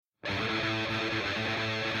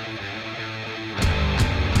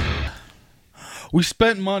We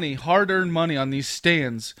spent money, hard-earned money, on these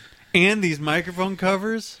stands. And these microphone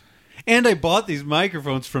covers. And I bought these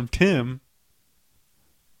microphones from Tim.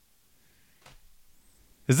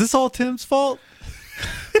 Is this all Tim's fault?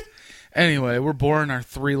 Anyway, we're boring our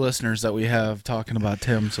 3 listeners that we have talking about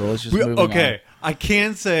Tim, so let's just move on. Okay, I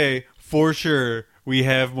can say for sure we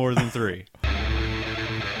have more than 3.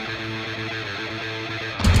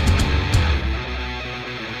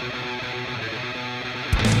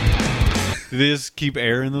 Do they just keep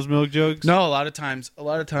air in those milk jugs? No, a lot of times,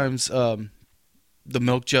 the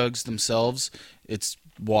milk jugs themselves, it's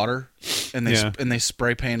water, and they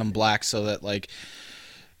spray paint them black so that like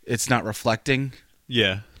it's not reflecting.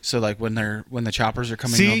 Yeah. So like when the choppers are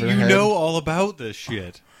coming See, over the you head. know all about this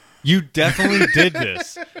shit. You definitely did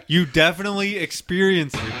this. You definitely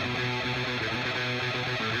experienced it.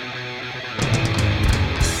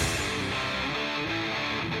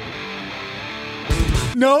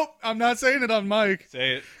 Nope, I'm not saying it on mic.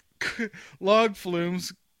 Say it. Log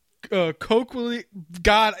flumes, coaquily.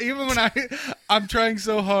 God, even when I'm trying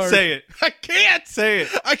so hard. Say it. I can't Say it.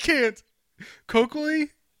 I can't. Coaquily.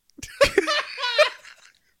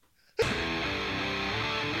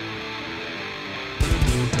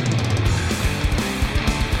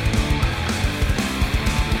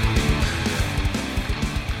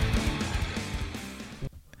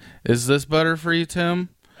 Is this better for you, Tim?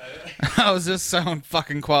 How's this sound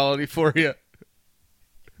fucking quality for you?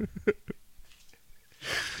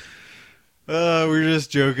 We're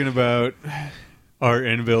just joking about our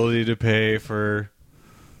inability to pay for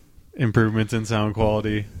improvements in sound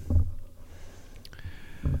quality.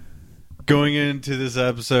 Going into this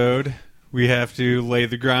episode, we have to lay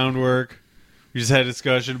the groundwork. We just had a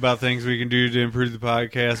discussion about things we can do to improve the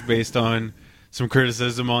podcast based on some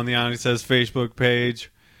criticism on the Ani Says Facebook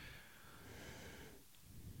page.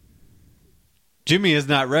 Jimmy has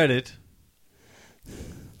not read it.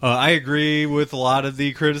 I agree with a lot of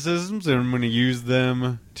the criticisms, and I'm going to use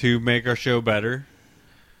them to make our show better.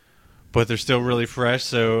 But they're still really fresh,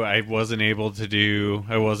 so I wasn't able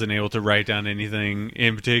to write down anything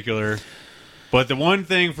in particular. But the one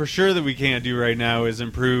thing for sure that we can't do right now is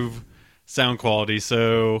improve sound quality.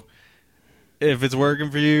 So if it's working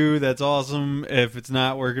for you, that's awesome. If it's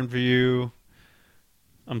not working for you,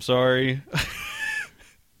 I'm sorry.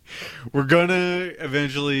 We're gonna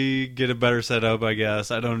eventually get a better setup, I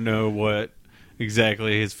guess. I don't know what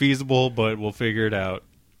exactly is feasible, but we'll figure it out.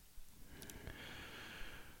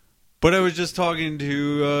 But I was just talking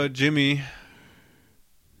to Jimmy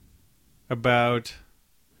about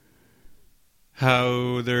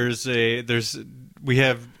how we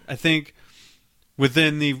have, I think,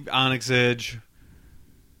 within the Onyx Edge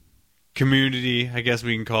community, I guess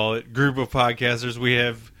we can call it, group of podcasters, we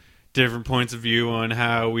have different points of view on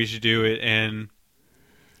how we should do it, and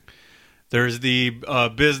there's the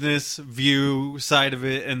business view side of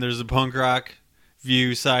it, and there's the punk rock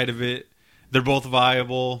view side of it. They're both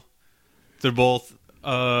viable. They're both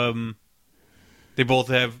they both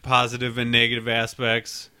have positive and negative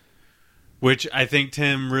aspects, which I think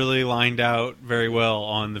Tim really lined out very well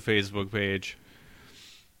on the Facebook page.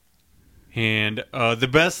 And the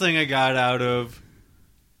best thing I got out of,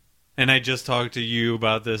 and I just talked to you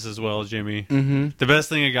about this as well, Jimmy. Mm-hmm. The best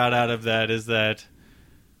thing I got out of that is that,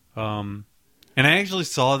 and I actually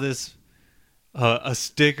saw this, a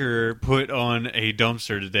sticker put on a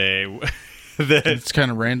dumpster today. It's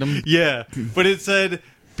kind of random. Yeah, but it said,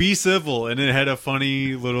 "Be civil," and it had a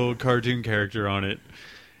funny little cartoon character on it.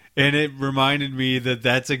 And it reminded me that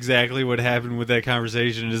that's exactly what happened with that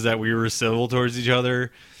conversation, is that we were civil towards each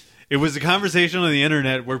other. It was a conversation on the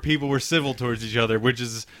internet where people were civil towards each other, which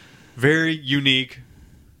is very unique.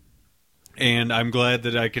 And I'm glad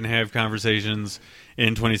that I can have conversations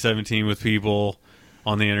in 2017 with people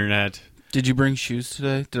on the internet. Did you bring shoes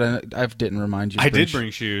today? I didn't remind you. I did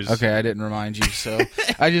bring shoes. Okay, I didn't remind you, so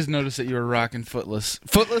I just noticed that you were rocking footless.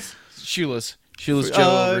 Footless? Shoeless. Shoeless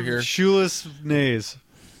Joe over here. Shoeless nays.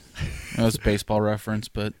 That was a baseball reference,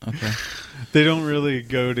 but okay. They don't really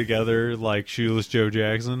go together like Shoeless Joe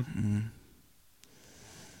Jackson.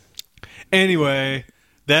 Mm. Anyway,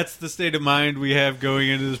 that's the state of mind we have going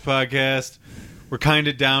into this podcast. We're kind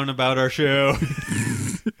of down about our show.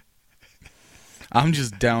 I'm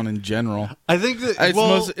just down in general. I think that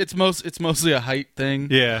it's mostly a height thing.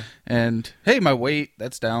 Yeah. And hey, my weight,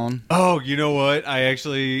 that's down. Oh, you know what? I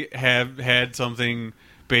actually have had something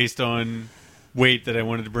based on weight that I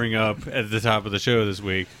wanted to bring up at the top of the show this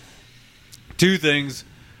week. 2 things.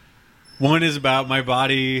 One is about my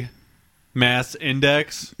body mass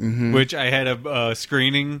index, which I had a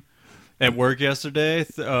screening at work yesterday.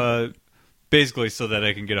 basically so that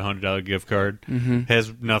I can get a $100 gift card.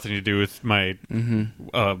 Has nothing to do with my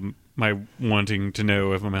my wanting to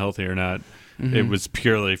know if I'm healthy or not. It was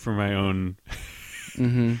purely for my own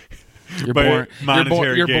monetary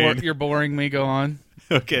gain. You're boring me. Go on.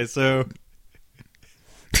 Okay, so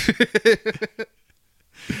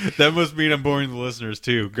that must mean I'm boring the listeners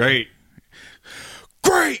too. Great,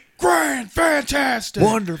 grand, fantastic,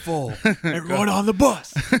 wonderful. Everyone on the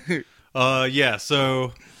bus. Yeah.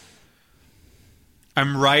 So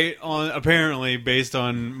I'm right on. Apparently, based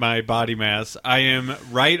on my body mass, I am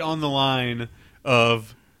right on the line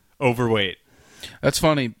of overweight. That's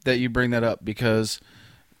funny that you bring that up because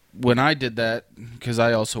when I did that, because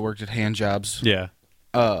I also worked at hand jobs. Yeah.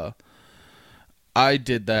 I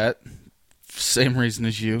did that. Same reason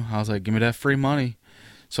as you. I was like, give me that free money.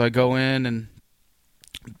 So I go in and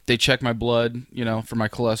they check my blood, for my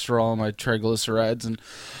cholesterol, my triglycerides, and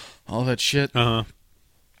all that shit. Uh-huh.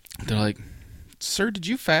 They're like, sir, did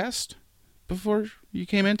you fast before you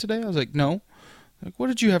came in today? I was like, no. Like, what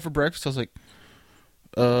did you have for breakfast? I was like,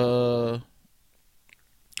 a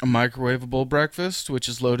microwavable breakfast, which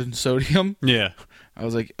is loaded in sodium. Yeah. I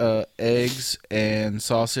was like, eggs and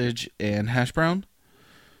sausage and hash brown.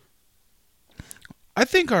 I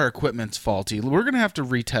think our equipment's faulty. We're going to have to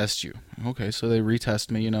retest you. Okay, so they retest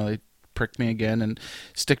me. They prick me again and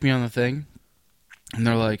stick me on the thing. And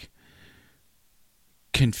they're like,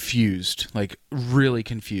 confused. Like, really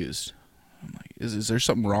confused. I'm like, is there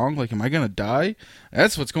something wrong? Like, am I going to die?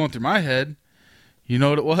 That's what's going through my head. You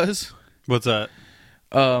know what it was? What's that?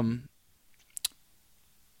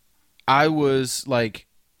 I was like,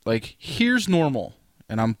 here's normal.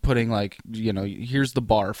 And I'm putting here's the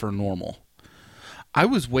bar for normal. I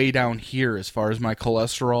was way down here as far as my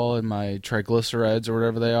cholesterol and my triglycerides or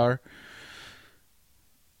whatever they are.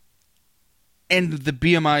 And the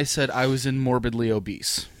BMI said I was in morbidly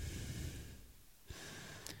obese.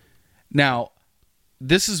 Now,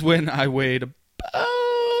 this is when I weighed about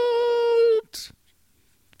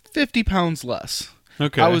 50 pounds less.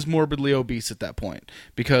 Okay. I was morbidly obese at that point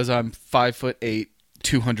because I'm 5'8",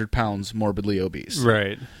 200 pounds morbidly obese.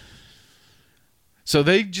 Right. So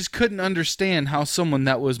they just couldn't understand how someone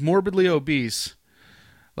that was morbidly obese,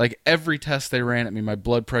 like every test they ran at me, my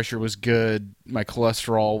blood pressure was good, my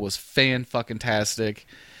cholesterol was fan-fucking-tastic.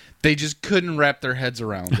 They just couldn't wrap their heads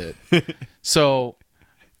around it. So,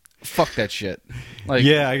 fuck that shit. Like,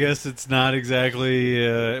 yeah, I guess it's not exactly,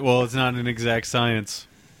 it's not an exact science.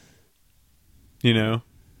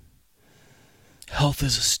 Health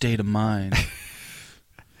is a state of mind.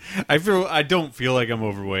 I don't feel like I'm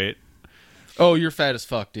overweight. Oh, you're fat as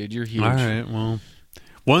fuck, dude. You're huge. All right, well,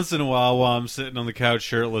 once in a while I'm sitting on the couch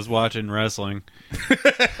shirtless watching wrestling,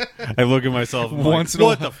 I look at myself and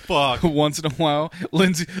what the fuck? Once in a while,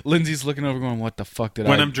 Lindsay's looking over going, what the fuck did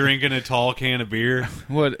when I'm drinking a tall can of beer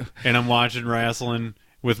what? And I'm watching wrestling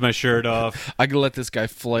with my shirt off. I could let this guy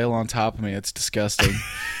flail on top of me. It's disgusting.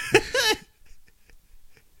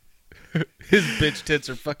 His bitch tits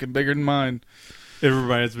are fucking bigger than mine. It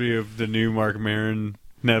reminds me of the new Mark Maron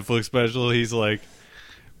Netflix special. He's like,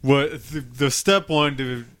 "What the step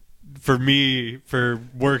one for me for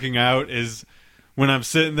working out is when I'm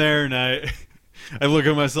sitting there and I look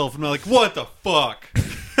at myself and I'm like, what the fuck?"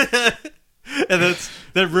 And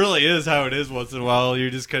that really is how it is. Once in a while,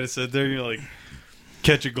 you just kind of sit there and you're like,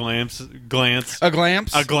 catch a glance, catch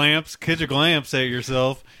a glance at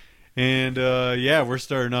yourself. And yeah, we're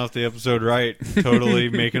starting off the episode right. Totally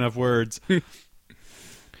making up words.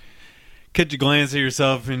 Catch a glance at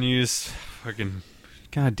yourself and you just fucking,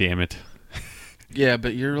 god damn it. Yeah,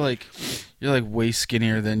 but you're like way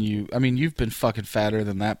skinnier than you. I mean, you've been fucking fatter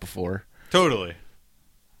than that before. Totally.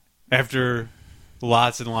 After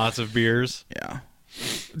lots and lots of beers. Yeah.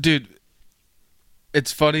 Dude,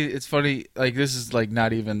 it's funny. Like, this is like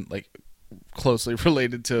not even like closely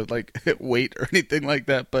related to like weight or anything like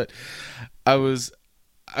that, but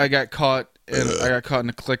I got caught in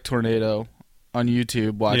a click tornado on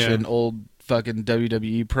YouTube watching old fucking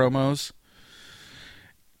WWE promos.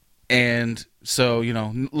 And so,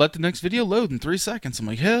 let the next video load in 3 seconds. I'm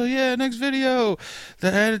like, hell yeah, next video.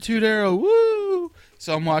 The Attitude Era, woo!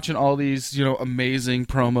 So I'm watching all these, amazing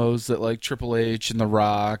promos that like Triple H and The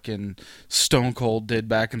Rock and Stone Cold did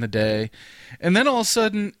back in the day. And then all of a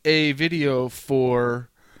sudden, a video for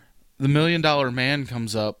the $1 Million Man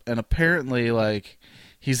comes up, and apparently, like,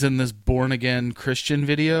 he's in this born-again Christian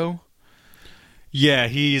video. Yeah,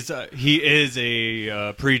 he is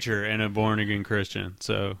a preacher and a born-again Christian,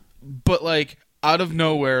 so... But, like, out of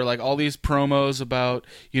nowhere, like, all these promos about,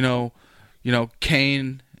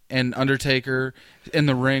 Kane and Undertaker in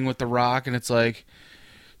the ring with The Rock, and it's like,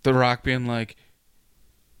 The Rock being like,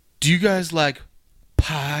 do do you guys like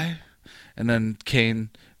pie? And then Kane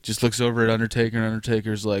just looks over at Undertaker, and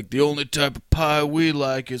Undertaker's like, the only type of pie we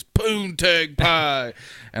like is poontang pie.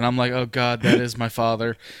 And I'm like, oh, God, that is my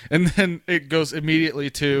father. And then it goes immediately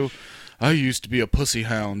to, I used to be a pussy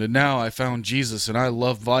hound, and now I found Jesus, and I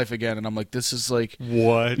love life again. And I'm like, this is like...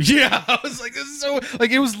 What? Yeah, I was like, this is so...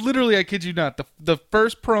 Like, it was literally, I kid you not, the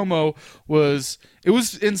first promo was... It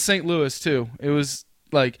was in St. Louis, too. It was...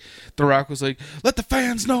 Like, The Rock was like, let the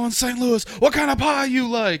fans know in St. Louis what kind of pie you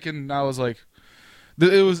like. And I was like,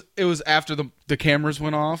 it was after the cameras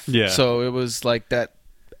went off. Yeah. So it was like that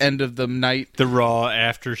end of the night. The Raw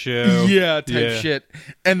after show. Yeah, type shit.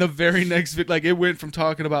 And the very next like it went from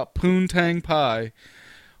talking about poontang pie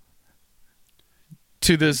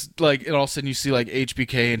to this, like, and all of a sudden you see like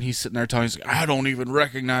HBK, and he's sitting there talking, he's like, I didn't even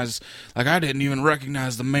recognize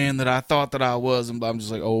the man that I thought that I was. And I'm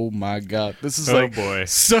just like, oh my God, this is boy.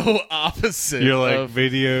 So opposite. You're like,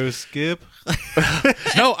 video skip?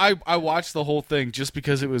 No, I watched the whole thing just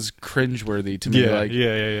because it was cringeworthy to me.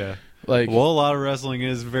 Yeah. Like, well, a lot of wrestling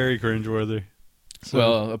is very cringeworthy. So.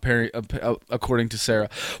 Well, according to Sarah.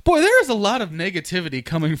 Boy, there is a lot of negativity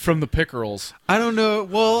coming from the Pickerels. I don't know.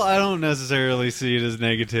 Well, I don't necessarily see it as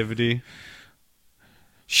negativity.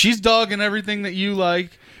 She's dogging everything that you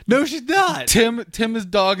like. No, she's not. Tim is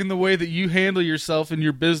dogging the way that you handle yourself in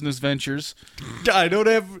your business ventures. I don't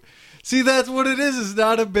have... See, that's what it is. It's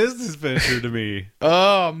not a business venture to me.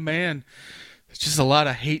 Oh, man. It's just a lot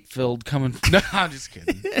of hate-filled coming... No, I'm just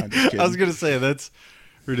kidding. I was going to say, that's...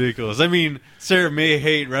 ridiculous. I mean, Sarah may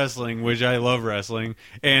hate wrestling, which I love wrestling,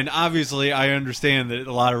 and obviously I understand that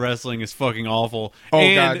a lot of wrestling is fucking awful. Oh,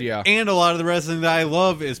 and, God, yeah. And a lot of the wrestling that I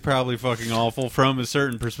love is probably fucking awful from a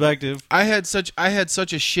certain perspective. I had such a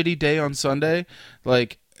shitty day on Sunday.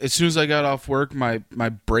 Like, as soon as I got off work, my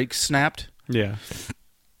brake snapped. Yeah.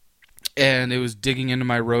 And it was digging into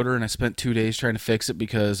my rotor, and I spent 2 days trying to fix it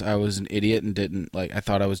because I was an idiot and didn't, like, I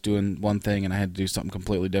thought I was doing one thing and I had to do something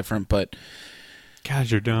completely different, but...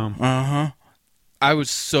 God, you're dumb. I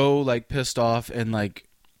was so, like, pissed off and, like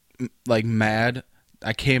mad.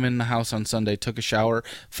 I came in the house on Sunday, took a shower,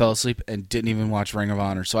 fell asleep, and didn't even watch Ring of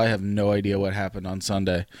Honor. So I have no idea what happened on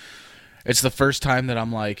Sunday. It's the first time that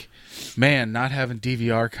I'm like, man, not having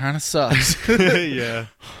DVR kind of sucks. Yeah.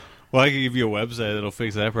 Well, I can give you a website that'll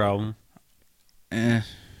fix that problem. All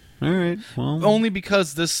right. Well, only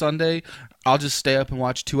because this Sunday I'll just stay up and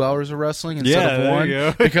watch 2 hours of wrestling instead of one.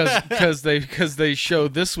 There you go. because they show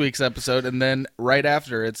this week's episode, and then right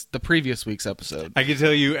after it's the previous week's episode. I can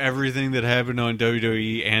tell you everything that happened on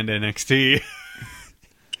WWE and NXT.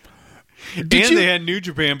 They had New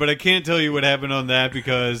Japan, but I can't tell you what happened on that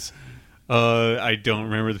because I don't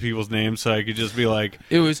remember the people's names, so I could just be like,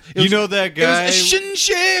 it was you know that guy? It was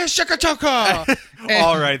Shinshie Shakachaka.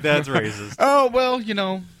 All right, that's racist. Oh, well, you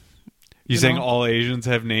know. You saying all Asians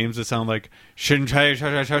have names that sound like Shinshie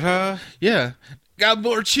Shakachaka? Yeah. Got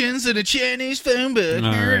more chins than a Chinese phone book.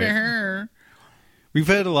 Right. We've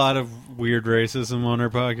had a lot of weird racism on our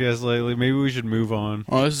podcast lately. Maybe we should move on.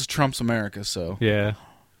 Oh, this is Trump's America, so. Yeah.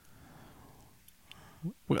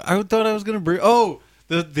 I thought I was going to bring... Oh,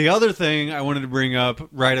 the other thing I wanted to bring up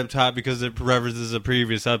right up top because it references a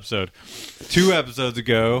previous episode. 2 episodes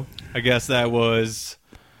ago, I guess that was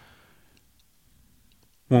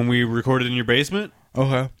when we recorded in your basement.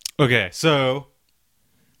 Okay. Okay, so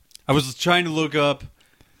I was trying to look up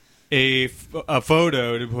a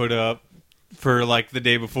photo to put up for like the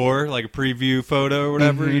day before, like a preview photo or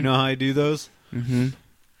whatever. Mm-hmm. You know how I do those? Mm-hmm.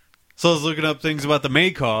 So I was looking up things about the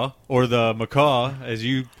macaw, or the macaw, as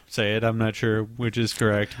you say it. I'm not sure which is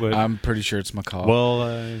correct, but I'm pretty sure it's macaw. Well,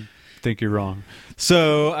 I think you're wrong.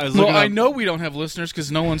 So I was looking I up... know we don't have listeners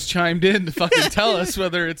because no one's chimed in to fucking tell us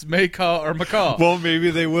whether it's macaw or macaw. Well, maybe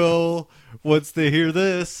they will once they hear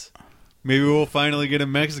this. Maybe we'll finally get a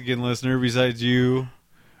Mexican listener besides you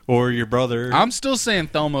or your brother. I'm still saying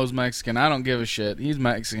Thelmo's Mexican. I don't give a shit. He's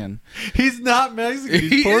Mexican. He's not Mexican.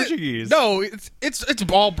 He's Portuguese. No, it's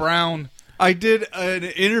all brown. I did an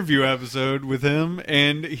interview episode with him,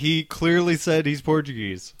 and he clearly said he's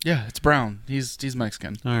Portuguese. Yeah, it's brown. He's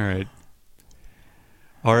Mexican. All right.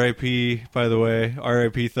 R.I.P., by the way.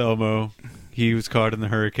 R.I.P. Thelmo. He was caught in the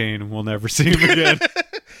hurricane, and we'll never see him again.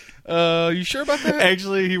 You sure about that?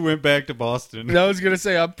 Actually, he went back to Boston. I was going to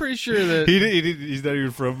say, I'm pretty sure that... He's not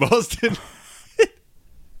even from Boston.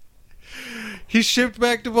 He shipped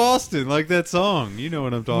back to Boston, like that song. You know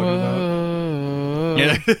what I'm talking about.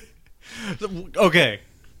 Yeah. Okay,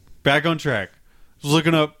 back on track. I was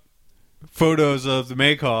looking up photos of the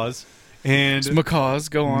macaws, and It's macaws.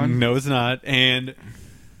 Go on. No, it's not. And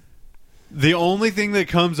the only thing that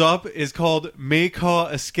comes up is called Macaw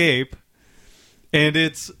Escape, And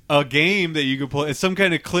it's a game that you could play. It's some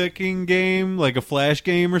kind of clicking game, like a flash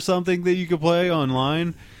game or something that you could play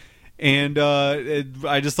online. And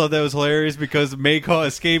I just thought that was hilarious because Maycaw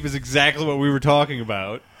Escape is exactly what we were talking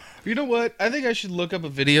about. You know what? I think I should look up a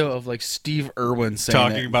video of like Steve Irwin saying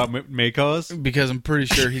Talking about Maycaws? because I'm pretty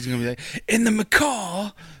sure he's gonna be like in the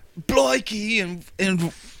Macaw, Blakey and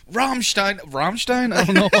Rammstein. I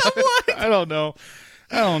don't know.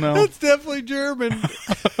 I don't know. That's definitely German.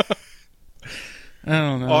 I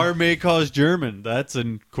don't know. Are Maycaws German? That's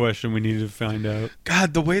a question we need to find out.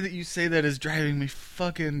 God, the way that you say that is driving me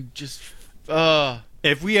fucking just.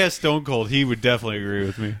 If we asked Stone Cold, he would definitely agree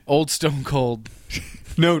with me. Old Stone Cold.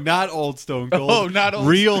 No, not old Stone Cold. Oh, not old.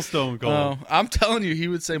 Real Stone Cold. Oh, I'm telling you, he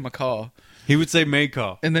would say Macaw, He would say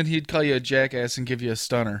Maycaw. and then he'd call you a jackass and give you a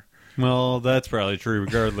stunner. Well, that's probably true,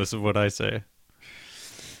 regardless of what I say.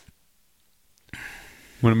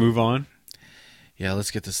 Want to move on? Yeah,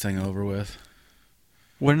 let's get this thing over with.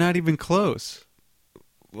 We're not even close.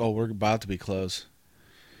 Well, we're about to be close.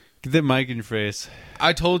 Get that mic in your face.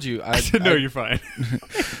 I told you. No, you're fine.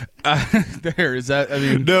 There is that. I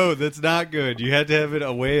mean, No, that's not good. You had to have it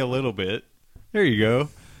away a little bit. There you go.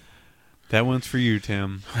 That one's for you,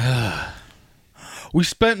 Tim. we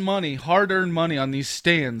spent money, hard-earned money, on these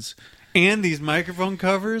stands. And these microphone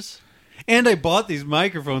covers. And I bought these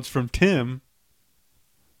microphones from Tim.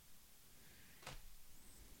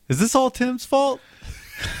 Is this all Tim's fault?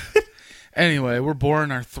 Anyway, we're boring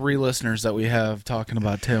our 3 listeners that we have talking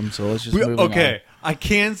about Tim, so let's just move Okay, on. I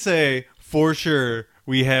can say for sure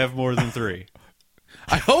we have more than 3.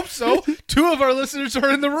 I hope so. 2 of our listeners are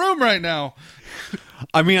in the room right now.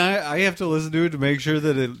 I mean, I have to listen to it to make sure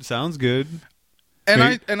that it sounds good.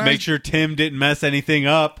 And make sure Tim didn't mess anything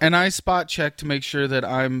up. And I spot check to make sure that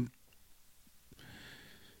I'm.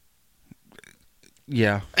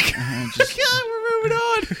 Yeah. We're moving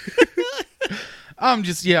on.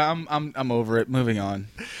 I'm over it. Moving on.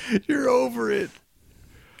 You're over it.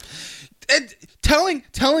 And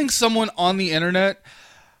telling someone on the internet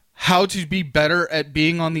how to be better at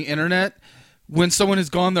being on the internet when someone has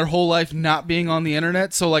gone their whole life not being on the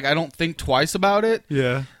internet, so like I don't think twice about it.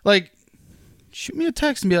 Yeah. Like, shoot me a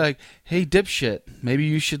text and be like, "Hey, dipshit, maybe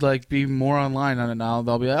you should like be more online on it now."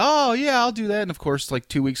 They'll be like, "Oh yeah, I'll do that." And of course, like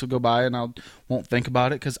 2 weeks will go by and won't think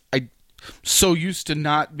about it because I'm so used to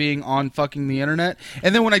not being on fucking the internet.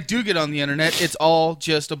 And then when I do get on the internet, it's all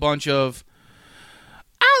just a bunch of,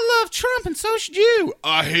 "I love Trump and so should you.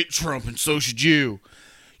 I hate Trump and so should you.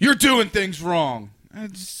 You're doing things wrong."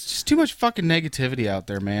 It's just too much fucking negativity out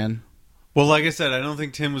there, man. Well, like I said, I don't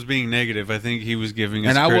think Tim was being negative. I think he was giving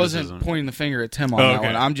us And I criticism. wasn't pointing the finger at Tim on that Okay.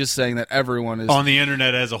 one. I'm just saying that everyone is On the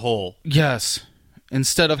internet as a whole. Yes.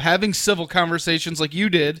 Instead of having civil conversations like you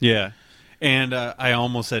did. Yeah. And I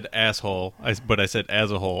almost said asshole, but I said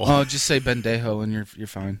as a whole. Oh, just say bendejo and you're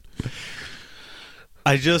fine.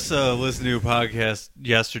 I just listened to a podcast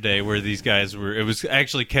yesterday where these guys were... It was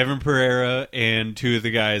actually Kevin Pereira and 2 of the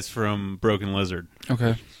guys from Broken Lizard.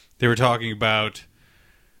 Okay. They were talking about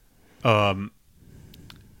how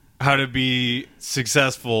to be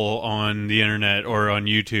successful on the internet or on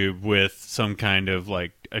YouTube with some kind of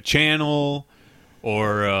like a channel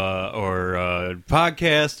or a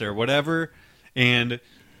podcast or whatever. And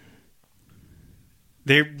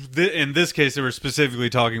in this case, they were specifically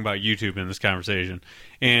talking about YouTube in this conversation.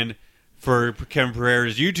 And for Kevin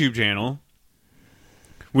Pereira's YouTube channel,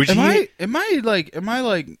 which Am I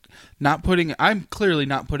not putting? I'm clearly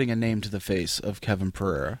not putting a name to the face of Kevin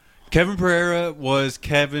Pereira. Kevin Pereira was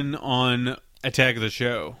Kevin on Attack of the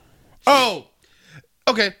Show. Oh,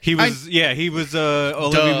 okay. He was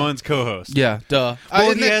Olivia Duh. Munn's co-host. Yeah, duh.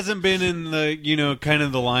 Well, he hasn't been in the kind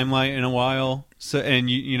of the limelight in a while. So and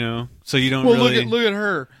so you don't Well, really look at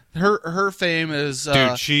her. Her fame is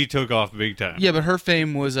dude. She took off big time. yeah, but her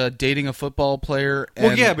fame was dating a football player. And,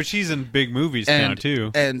 Well, yeah, but she's in big movies now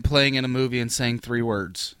too. and playing in a movie and saying 3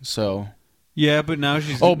 words. So. Yeah, but now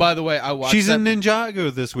she's. Oh, by the way, I watched. She's in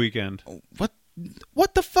Ninjago this weekend.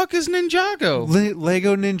 What the fuck is Ninjago?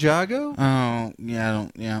 Lego Ninjago? Oh yeah,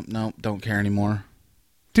 don't care anymore.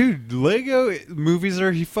 Dude, Lego movies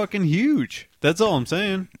are fucking huge. That's all I'm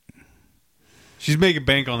saying. She's making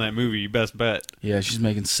bank on that movie, you best bet. Yeah, she's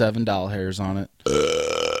making $7 hairs on it.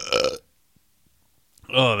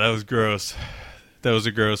 Oh, that was gross. That was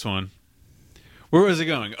a gross one. Where was it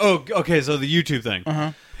going? Oh, okay, so the YouTube thing.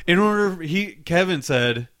 Uh-huh. Kevin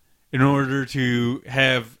said, in order to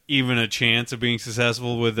have even a chance of being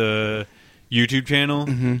successful with a YouTube channel,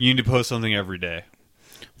 you need to post something every day.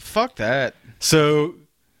 Fuck that. So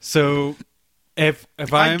if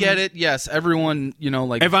I get it, yes, everyone,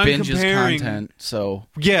 if I'm binges comparing- content, so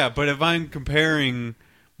Yeah, but if I'm comparing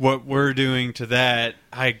what we're doing to that,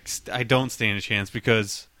 I don't stand a chance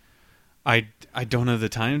because I don't have the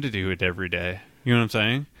time to do it every day. You know what I'm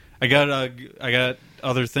saying? I got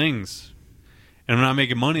other things, and I'm not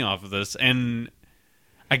making money off of this. And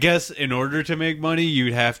I guess in order to make money,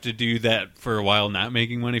 you'd have to do that for a while, not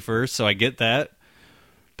making money first. So I get that,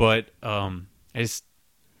 but I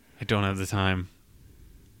don't have the time.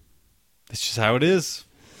 That's just how it is,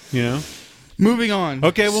 you know. Moving on.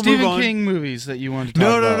 Okay, we'll Stephen move on. King movies that you want to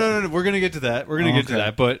talk about. No. We're gonna get to that.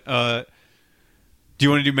 But do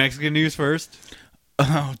you want to do Mexican news first?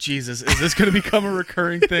 Oh Jesus! Is this going to become a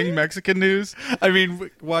recurring thing? Mexican news? I mean,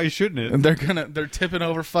 why shouldn't it? And they're tipping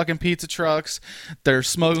over fucking pizza trucks. They're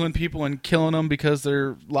smuggling people and killing them because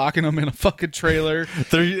they're locking them in a fucking trailer.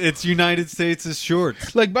 It's United States'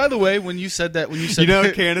 shorts. Like, by the way, when you said You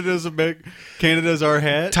know, Canada's our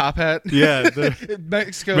hat. top hat. Yeah,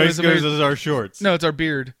 Mexico's is our shorts. No, it's our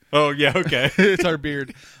beard. Oh yeah, okay. It's our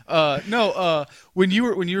beard. When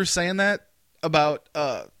you were saying that about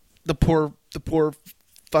the poor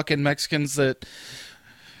fucking Mexicans that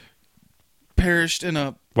perished in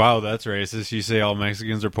a... Wow, that's racist. You say all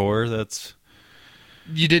Mexicans are poor? That's...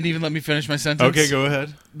 You didn't even let me finish my sentence. Okay, go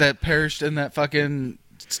ahead. That perished in that fucking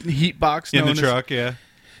heat box. In the truck, yeah.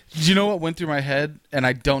 Do you know what went through my head? And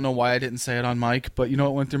I don't know why I didn't say it on mic, but you know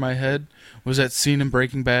what went through my head? Was that scene in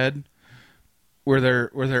Breaking Bad where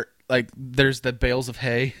they're like, there's the bales of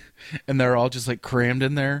hay and they're all just like crammed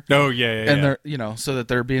in there. Oh yeah. And they're, you know, so that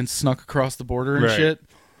they're being snuck across the border and shit.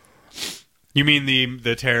 You mean the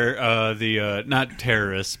not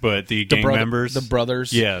terrorists, but the gang members, the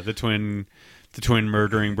brothers? Yeah, the twin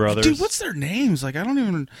murdering brothers. Dude, what's their names? Like, I don't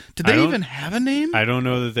even. Did they even have a name? I don't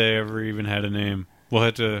know that they ever even had a name. We'll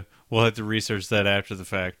have to research that after the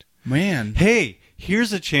fact. Man, hey,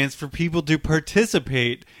 here's a chance for people to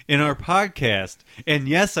participate in our podcast. And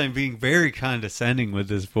yes, I'm being very condescending with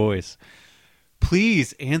this voice.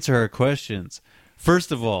 Please answer our questions.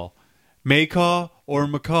 First of all, Maycaw or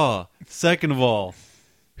Macaw? Second of all,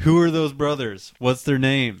 who are those brothers? What's their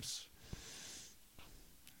names?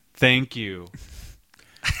 Thank you.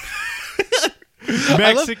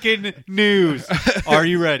 Mexican news. Are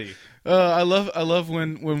you ready? I love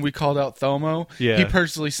when we called out Thelmo. Yeah. He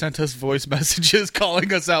personally sent us voice messages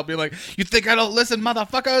calling us out, being like, "You think I don't listen,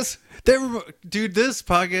 motherfuckers?" Dude, this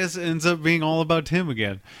podcast ends up being all about Tim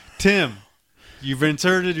again. Tim, you've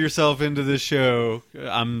inserted yourself into this show.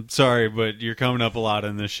 I'm sorry, but you're coming up a lot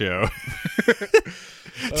in this show.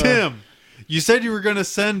 Tim, you said you were going to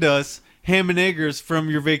send us ham and eggers from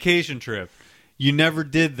your vacation trip. You never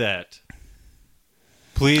did that.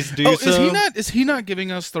 Please do so. Is he not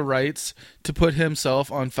giving us the rights to put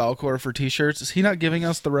himself on Falcor for t-shirts? Is he not giving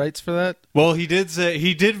us the rights for that? Well, he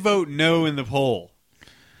did vote no in the poll.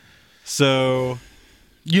 So,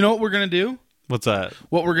 you know what we're going to do? What's that?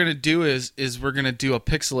 What we're going to do is we're going to do a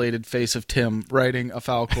pixelated face of Tim riding a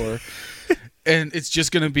Falcor. And it's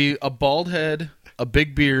just going to be a bald head, a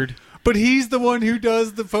big beard. But he's the one who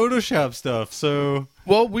does the Photoshop stuff, so...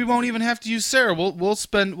 Well, we won't even have to use Sarah. We'll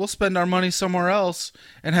spend our money somewhere else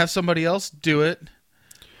and have somebody else do it.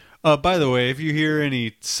 By the way, if you hear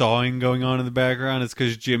any sawing going on in the background, it's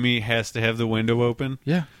because Jimmy has to have the window open.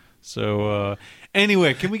 Yeah. So,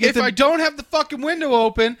 anyway, can we get... If I don't have the fucking window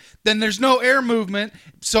open, then there's no air movement.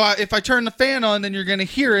 So if I turn the fan on, then you're going to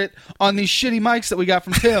hear it on these shitty mics that we got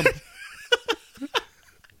from Tim.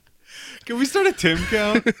 Can we start a Tim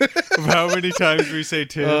count of how many times we say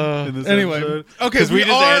Tim in this episode? Okay, we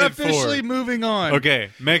are officially moving on.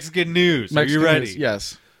 Okay, Mexican news. Are you ready? News,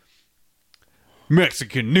 yes.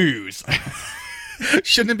 Mexican news.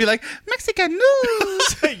 Shouldn't it be like, Mexican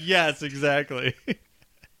news? Yes, exactly.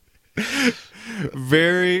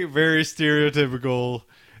 Very, very stereotypical.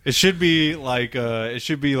 It should be like,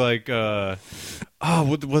 what's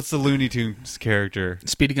the Looney Tunes character?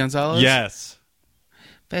 Speedy Gonzalez? Yes.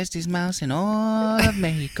 Fastest mouse in all of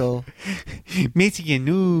Mexico. Mexican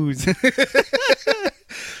news.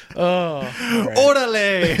 Oh, right.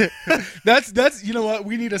 Orale. That's you know what?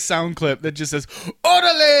 We need a sound clip that just says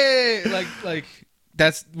Orale. Like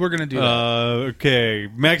that's we're gonna do that. Okay.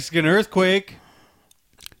 Mexican earthquake.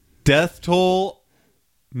 Death toll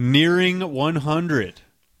nearing 100.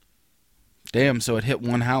 Damn, so it hit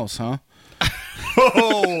one house, huh?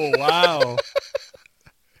 Oh, wow.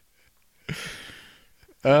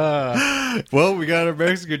 Well, we got our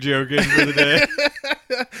Mexican joke in for the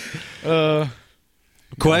day.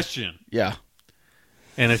 Question. Yeah.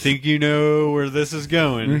 And I think you know where this is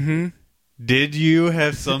going. Mm-hmm. Did you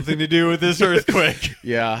have something to do with this earthquake?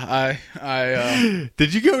 Yeah,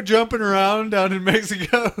 Did you go jumping around down in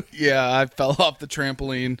Mexico? I fell off the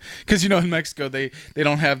trampoline because in Mexico they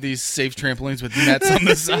don't have these safe trampolines with nets on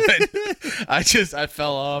the side. I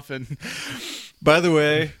fell off and. By the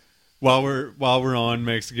way, while we're on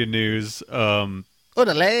Mexican news,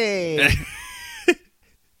 Orale.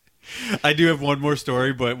 I do have one more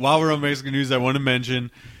story, but while we're on Mexican news, I want to mention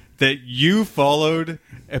that you followed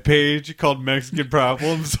a page called Mexican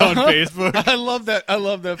Problems on Facebook. I love that.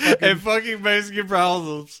 And fucking Mexican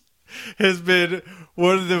Problems has been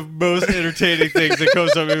one of the most entertaining things that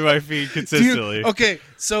comes up in my feed consistently. Okay,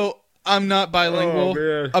 so I'm not bilingual. Oh,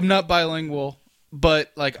 man. I'm not bilingual,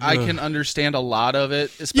 but I can understand a lot of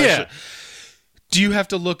it. Especially, do you have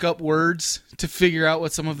to look up words to figure out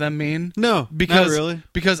what some of them mean? No, not really.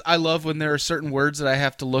 Because I love when there are certain words that I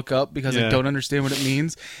have to look up because I don't understand what it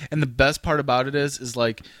means. And the best part about it is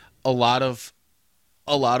a lot of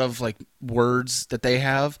words that they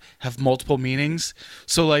have multiple meanings.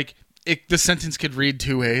 So the sentence could read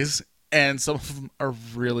two ways. And some of them are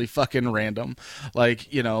really fucking random. Like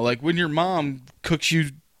when your mom cooks you,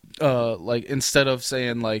 instead of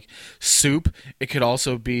saying soup, it could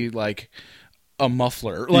also be a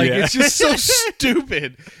muffler. It's just so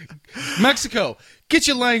stupid. Mexico, get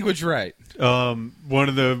your language right. One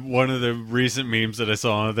of the recent memes that I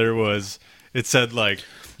saw there was, it said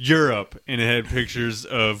Europe, and it had pictures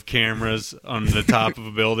of cameras on the top of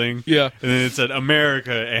a building. Yeah. And then it said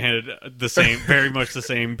America, and had the same, very much the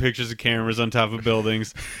same pictures of cameras on top of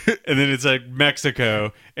buildings. And then it said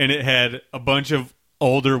Mexico, and it had a bunch of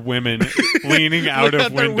older women leaning out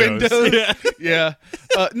of windows. Yeah.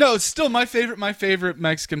 No, it's still my favorite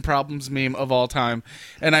Mexican Problems meme of all time.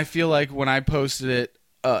 And I feel like when I posted it,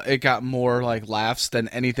 it got more laughs than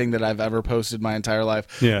anything that I've ever posted my entire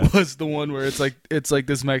life. Yeah. Was the one where it's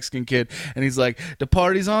this Mexican kid and he's like, the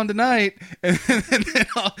party's on tonight, and then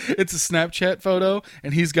it's a Snapchat photo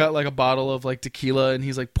and he's got a bottle of tequila and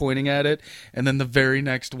he's pointing at it, and then the very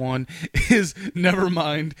next one is never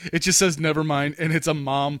mind. It just says never mind, and it's a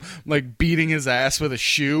mom beating his ass with a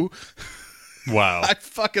shoe. Wow. I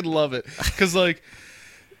fucking love it because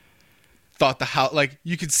thought the house,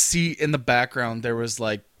 you could see in the background there was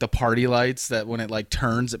the party lights that when it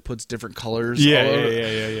turns it puts different colors.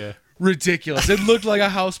 Yeah. Ridiculous. It looked like a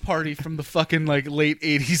house party from the fucking late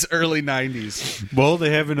 80s, early 90s. Well, they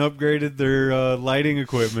haven't upgraded their lighting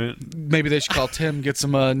equipment. Maybe they should call Tim, get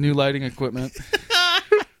some new lighting equipment.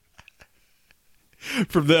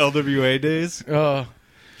 From the LWA days?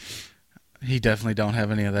 He definitely don't have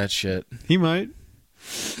any of that shit. He might.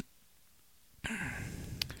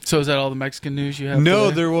 So is that all the Mexican news you have? No,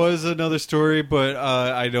 today? there was another story, but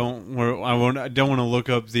I don't want to look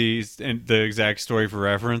up the exact story for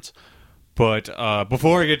reference. But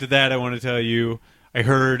before I get to that, I want to tell you I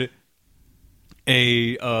heard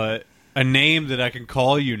a name that I can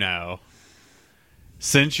call you now.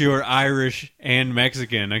 Since you're Irish and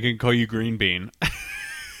Mexican, I can call you Green Bean.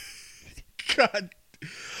 God.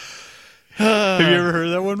 Have you ever heard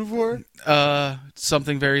that one before?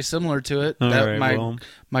 Something very similar to it. All That right,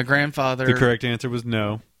 my grandfather. The correct answer was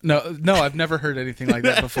no. No, I've never heard anything like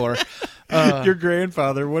that before. Your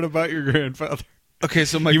grandfather. What about your grandfather? Okay,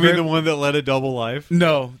 so You mean the one that led a double life?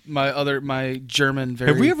 No, my German.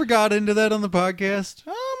 Have we ever got into that on the podcast?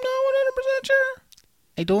 I'm not 100% sure.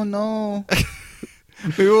 I don't know.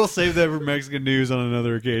 Maybe we'll save that for Mexican news on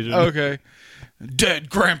another occasion. Okay. Dead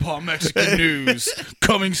Grandpa Mexican news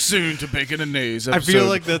coming soon to Bacon and Nays. I feel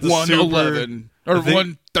like that's a 111 or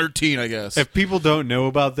 113, I guess. If people don't know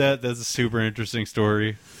about that, that's a super interesting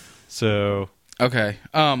story. So okay,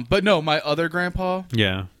 but no, my other grandpa,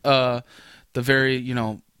 yeah, the very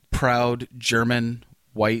proud German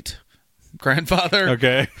white grandfather.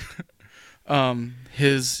 Okay,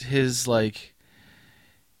 his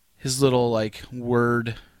little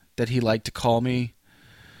word that he liked to call me.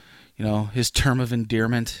 His term of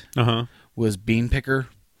endearment was bean picker.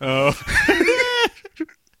 Oh.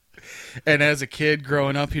 And as a kid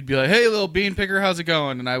growing up, he'd be like, "Hey, little bean picker, how's it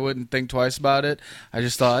going?" And I wouldn't think twice about it. I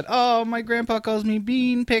just thought, "Oh, my grandpa calls me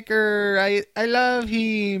bean picker. I love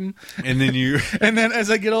him." And then as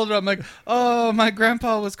I get older, I'm like, "Oh, my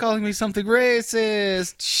grandpa was calling me something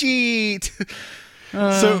racist. Cheat."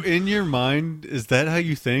 So in your mind, is that how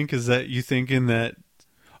you think? Is that you think in that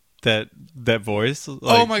voice?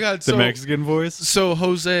 Oh my God. The Mexican voice? So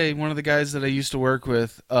Jose, one of the guys that I used to work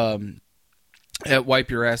with at Wipe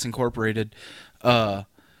Your Ass Incorporated, I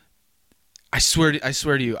swear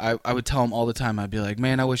to you, I would tell him all the time, I'd be like,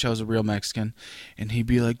 "Man, I wish I was a real Mexican." And he'd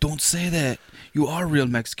be like, "Don't say that. You are real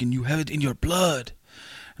Mexican. You have it in your blood."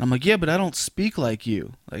 And I'm like, "Yeah, but I don't speak like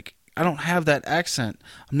you. I don't have that accent.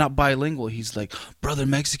 I'm not bilingual. He's like, brother,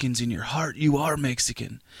 Mexicans in your heart. You are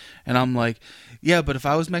Mexican. And I'm like, yeah, but if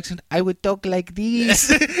I was Mexican, I would talk like this.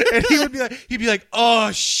 And he'd be like,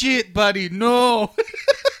 oh shit, buddy, no.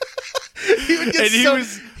 He would get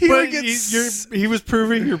he was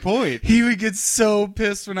proving your point. He would get so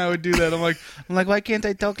pissed when I would do that. I'm like, why can't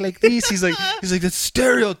I talk like this? He's like, that's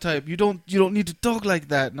stereotype. You don't need to talk like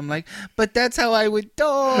that. And I'm like, but that's how I would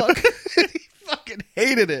talk. He fucking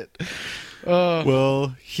hated it.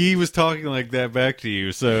 Well, he was talking like that back to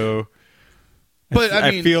you, so. But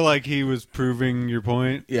I mean, I feel like he was proving your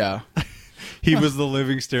point. Yeah. He was the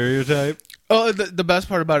living stereotype. Oh, the best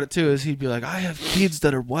part about it too is he'd be like, I have kids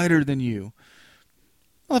that are whiter than you.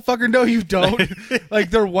 Motherfucker, no, you don't. Like,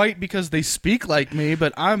 they're white because they speak like me,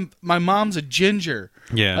 but my mom's a ginger.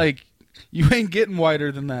 Yeah. Like, you ain't getting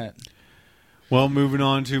whiter than that. Well, moving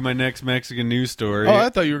on to my next Mexican news story. Oh, I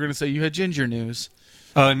thought you were going to say you had ginger news.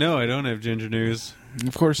 No, I don't have ginger news.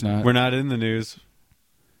 Of course not. We're not in the news.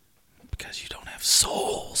 Because you don't have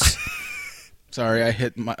souls. Sorry, I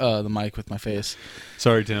hit the mic with my face.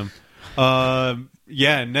 Sorry, Tim.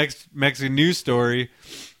 Yeah, next Mexican news story.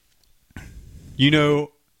 You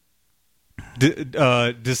know,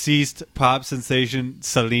 deceased pop sensation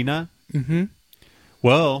Selena? Mm-hmm.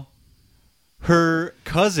 Well, her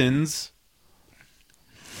cousins,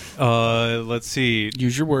 let's see.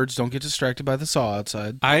 Use your words. Don't get distracted by the saw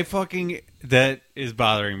outside. That is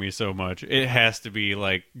bothering me so much. It has to be,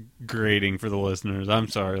 like, grating for the listeners. I'm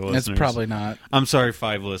sorry, listeners. It's probably not. I'm sorry,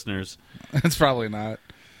 5 listeners. It's probably not.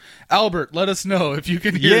 Albert, let us know if you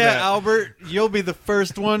can hear that. Yeah, Albert, you'll be the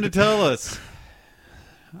first one to tell us.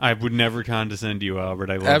 I would never condescend to you, Albert.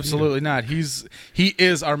 I love you. Absolutely not. He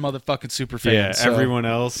is our motherfucking super fan. Yeah, so. Everyone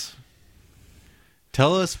else.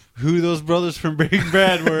 Tell us who those brothers from Breaking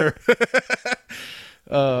Bad were.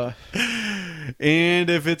 And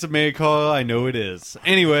if it's a May call, I know it is.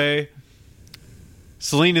 Anyway,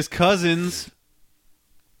 Selena's cousins.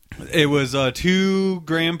 It was 2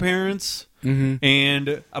 grandparents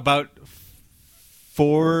and about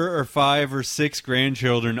 4 or 5 or 6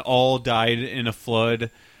 grandchildren all died in a flood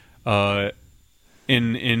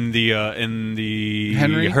in the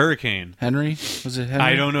Henry? hurricane. Henry? Was it Henry?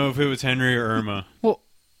 I don't know if it was Henry or Irma. Well,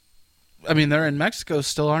 I mean, they're in Mexico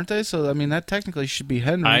still, aren't they? So, I mean, that technically should be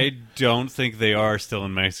Henry. I don't think they are still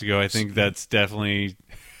in Mexico. I think that's definitely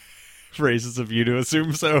racist of you to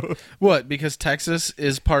assume so. What? Because Texas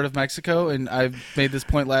is part of Mexico, and I made this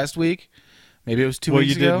point last week. Maybe it was 2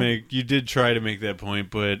 weeks ago. You did try to make that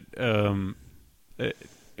point, but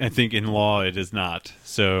I think in law it is not.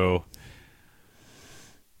 So,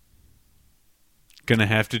 gonna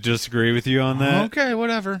have to disagree with you on that. Okay,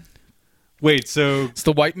 whatever. Wait, so it's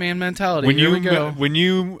the white man mentality. When Here we go. When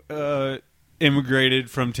you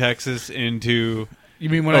immigrated from Texas into you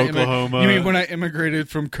mean when Oklahoma? You mean when I immigrated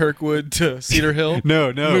from Kirkwood to Cedar Hill?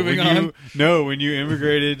 No. Moving on. When you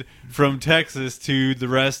immigrated from Texas to the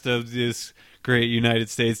rest of this great United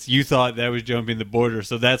States, you thought that was jumping the border.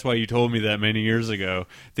 So that's why you told me that many years ago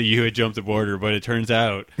that you had jumped the border. But it turns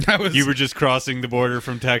out you were just crossing the border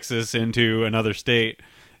from Texas into another state.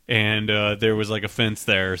 And there was like a fence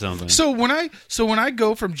there or something. So when I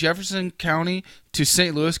go from Jefferson County to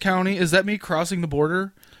St. Louis County, is that me crossing the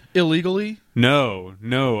border illegally? No.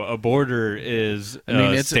 A border is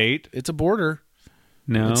it's state. It's a border.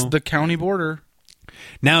 No, it's the county border.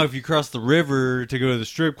 Now, if you cross the river to go to the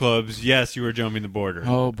strip clubs, yes, you are jumping the border.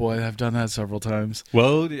 Oh boy, I've done that several times.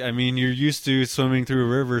 Well, I mean, you're used to swimming through a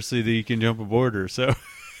river so that you can jump a border. So.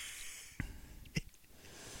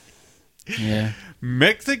 Yeah.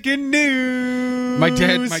 Mexican news. My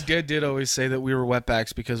dad did always say that we were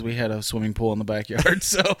wetbacks because we had a swimming pool in the backyard.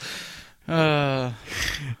 So, yeah.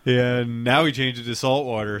 Now he changed it to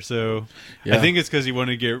saltwater. So, yeah. I think it's because he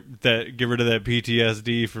wanted to get rid of that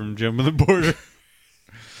PTSD from jumping the border.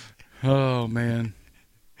 Oh man.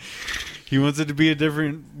 He wants it to be a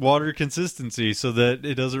different water consistency so that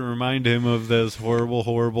it doesn't remind him of those horrible,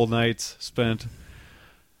 horrible nights spent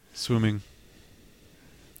swimming.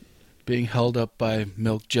 Being held up by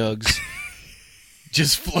milk jugs,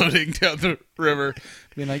 just floating down the river.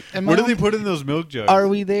 Being like, what do they put in those milk jugs? Are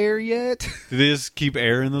we there yet? Do they just keep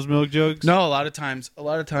air in those milk jugs? No, a lot of times,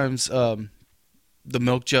 the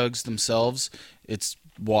milk jugs themselves, it's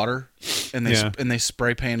water, and they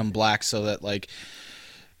spray paint them black so that like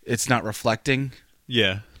it's not reflecting.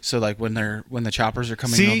 Yeah. So like when the choppers are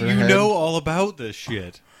coming over their head. Know all about this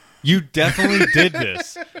shit. You definitely did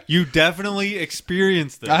this. You definitely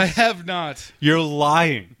experienced this. I have not. You're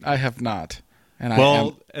lying. I have not. And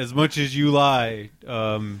as much as you lie,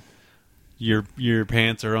 your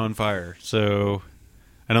pants are on fire. So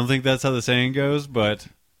I don't think that's how the saying goes, but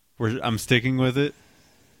I'm sticking with it.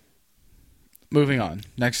 Moving on.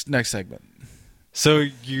 Next segment. So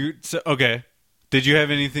okay. Did you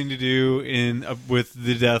have anything to do with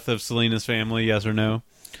the death of Selena's family? Yes or no?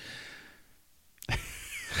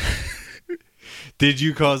 Did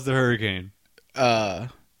you cause the hurricane?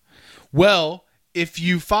 Well, if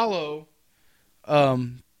you follow what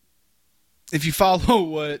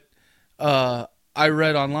I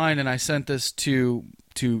read online, and I sent this to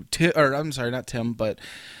Tim, or I'm sorry, not Tim, but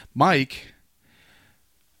Mike.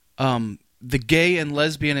 The gay and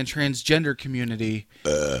lesbian and transgender community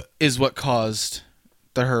is what caused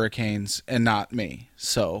the hurricanes, and not me.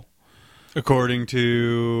 So, according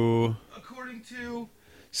to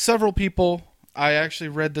several people, I actually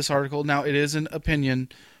read this article. Now, it is an opinion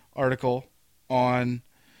article on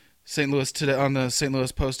St. Louis today, on the St.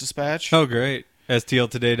 Louis Post-Dispatch. Oh, great.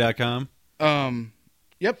 STLtoday.com.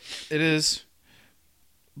 Yep, it is.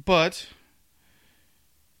 But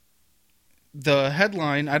the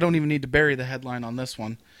headline, I don't even need to bury the headline on this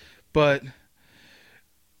one, but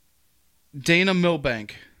Dana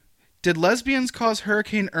Milbank, did lesbians cause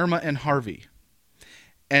Hurricane Irma and Harvey?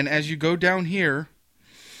 And as you go down here,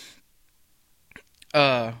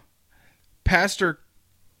 Pastor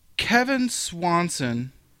Kevin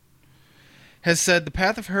Swanson has said the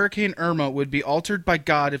path of Hurricane Irma would be altered by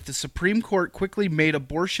God if the Supreme Court quickly made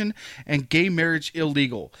abortion and gay marriage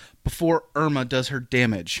illegal before Irma does her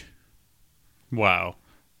damage. Wow.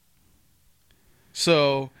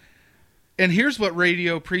 So, and here's what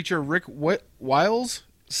radio preacher Rick Wiles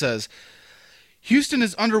says. Houston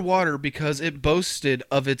is underwater because it boasted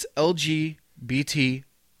of its LGBT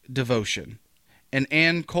devotion. And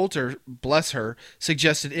Ann Coulter, bless her,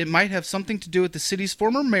 suggested it might have something to do with the city's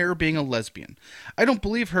former mayor being a lesbian. I don't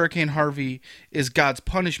believe Hurricane Harvey is God's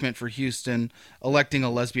punishment for Houston electing a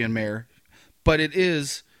lesbian mayor, but it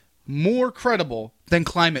is more credible than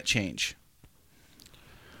climate change.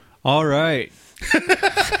 All right.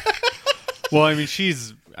 Well, I mean,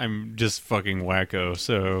 I'm just fucking wacko,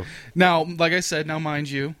 so. Now, like I said, now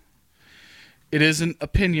mind you, it is an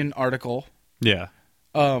opinion article. Yeah.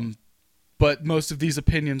 But most of these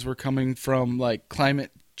opinions were coming from like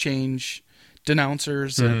climate change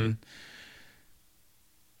denouncers, and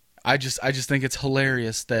I just think it's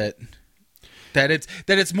hilarious that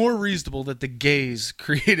it's more reasonable that the gays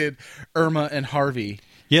created Irma and Harvey.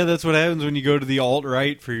 Yeah, that's what happens when you go to the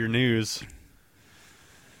alt-right for your news.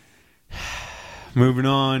 Moving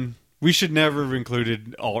on. We should never have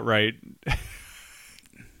included alt-right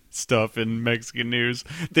stuff in Mexican news.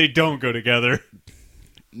 They don't go together.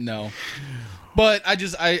 No. But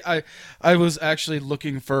I was actually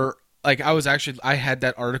looking for, like, I had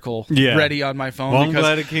that article ready on my phone. Well, I'm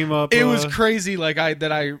glad it came up. It was crazy. Like,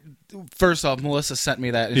 first off, Melissa sent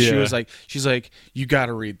me that, and she's like, you got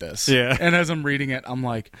to read this. Yeah. And as I'm reading it, I'm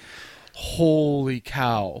like, holy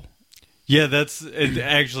cow. Yeah, it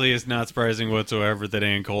actually is not surprising whatsoever that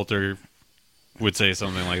Ann Coulter would say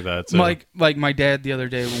something like that. So. Like my dad the other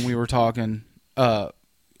day when we were talking,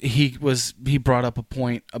 he brought up a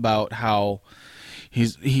point about how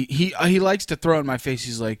he likes to throw in my face.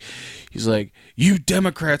 He's like, you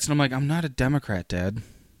Democrats, and I'm like, I'm not a Democrat, Dad.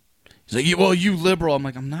 He's like, well, you liberal. I'm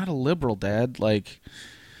like, I'm not a liberal, Dad. Like,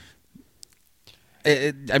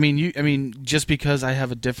 I mean, just because I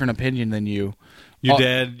have a different opinion than you. Your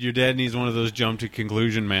dad needs one of those jump to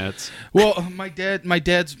conclusion mats. Well, my dad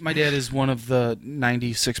is one of the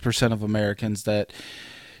 96% of Americans that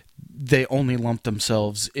they only lump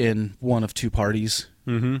themselves in one of two parties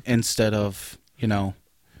instead of,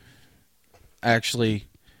 actually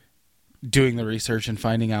doing the research and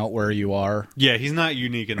finding out where you are. Yeah, he's not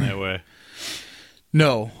unique in that way.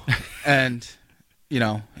 No. And,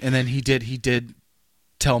 and then he did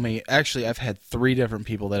tell me, actually, I've had 3 different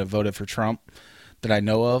people that have voted for Trump that I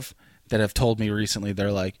know of that have told me recently,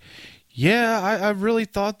 they're like, yeah, I really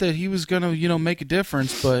thought that he was going to, make a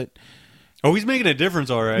difference, but... Oh, he's making a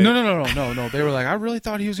difference, all right. No. They were like, I really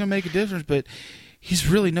thought he was going to make a difference, but he's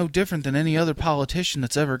really no different than any other politician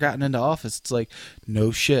that's ever gotten into office. It's like,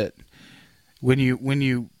 no shit. When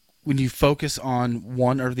you focus on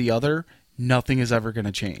one or the other, nothing is ever going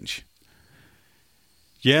to change.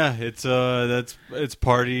 Yeah, it's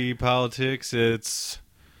party politics.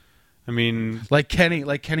 Like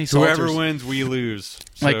Kenny Salters. Whoever wins, we lose.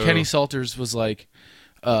 So. Like Kenny Salters was like,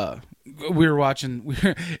 we were watching.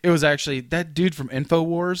 It was actually that dude from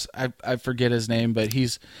InfoWars. I forget his name, but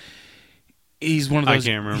he's one of those. I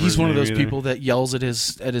can't remember. He's one of those either. people that yells at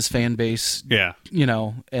his fan base. Yeah,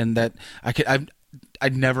 and that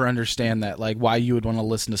I'd never understand that. Like, why you would want to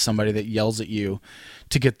listen to somebody that yells at you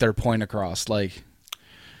to get their point across. Like,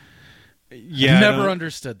 Yeah, Never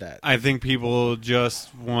understood that. I think people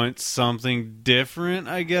just want something different,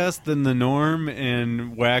 I guess, than the norm,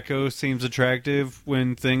 and wacko seems attractive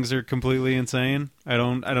when things are completely insane. I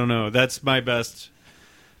don't know. That's my best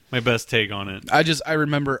take on it. I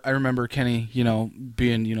remember Kenny,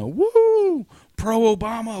 being, woo, pro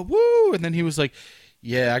Obama, woo, and then he was like,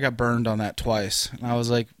 yeah, I got burned on that twice. And I was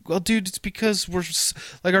like, well, dude, it's because we're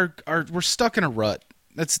we're stuck in a rut.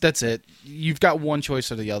 That's it. You've got one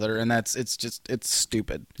choice or the other, and it's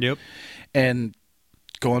stupid. Yep. And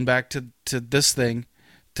going back to this thing,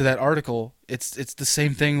 to that article, it's the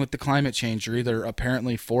same thing with the climate change. You're either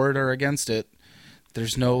apparently for it or against it.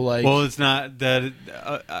 There's no like. Well, it's not that.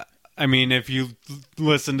 I mean, if you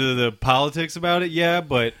listen to the politics about it, yeah,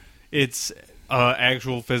 but it's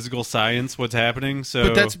actual physical science what's happening.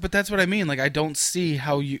 So, but that's what I mean. Like, I don't see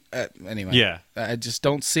how you. Anyway. Yeah. I just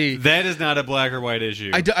don't see. That is not a black or white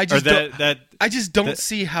issue. I just don't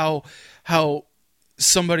see how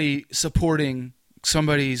somebody supporting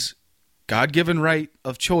somebody's God-given right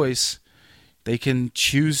of choice, they can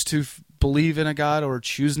choose to believe in a God or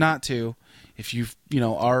choose not to. If you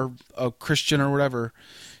are a Christian or whatever,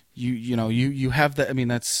 you have that. I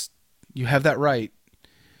mean, you have that right.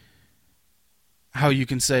 How you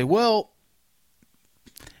can say, well,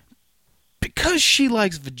 because she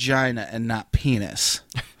likes vagina and not penis,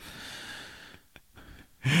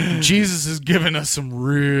 Jesus is giving us some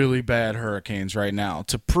really bad hurricanes right now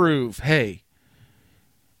to prove, hey,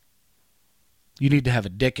 you need to have a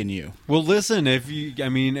dick in you. Well, listen,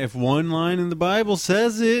 if one line in the Bible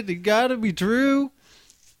says it got to be true,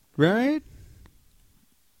 right?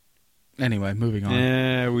 Anyway, moving on.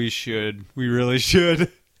 Yeah, we should. We really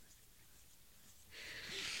should.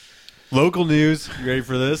 Local news. You ready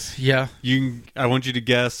for this? Yeah. I want you to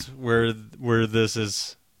guess where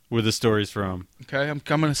the story's from. Okay, I'm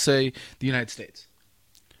going to say the United States.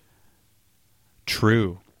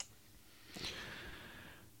 True.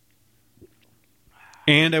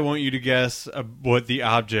 And I want you to guess what the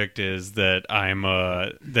object is that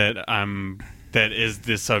is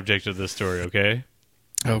the subject of this story, okay?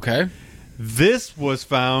 Okay. This was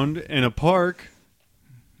found in a park.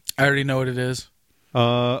 I already know what it is.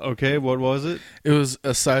 Okay, what was it? It was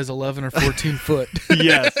a size 11 or 14 foot.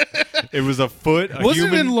 Yes. It was a foot.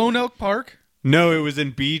 Wasn't it in Lone Oak Park? No, it was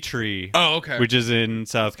in Bee Tree. Oh, okay. Which is in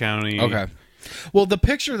South County. Okay. Well, the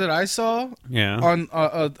picture that I saw on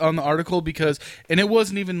the article, and it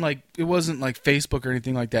wasn't like Facebook or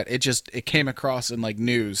anything like that. It came across in like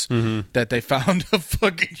news that they found a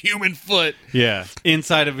fucking human foot. Yeah,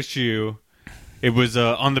 inside of a shoe. It was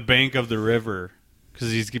on the bank of the river because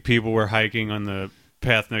these people were hiking on the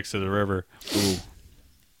path next to the river. Ooh.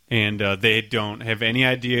 And they don't have any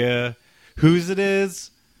idea whose it is,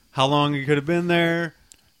 how long it could have been there,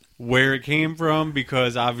 where it came from,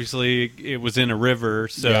 because obviously it was in a river,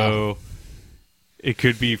 so it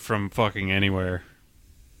could be from fucking anywhere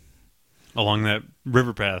along that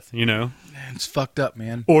river path, Man, it's fucked up,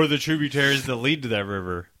 man. Or the tributaries that lead to that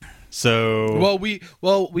river. So we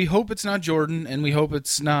hope it's not Jordan, and we hope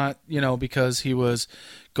it's not, because he was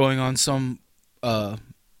going on some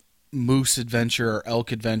moose adventure or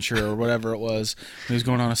elk adventure or whatever it was. He was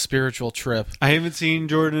going on a spiritual trip. I haven't seen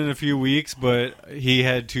Jordan in a few weeks, but he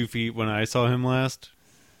had 2 feet when I saw him last.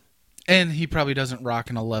 And he probably doesn't rock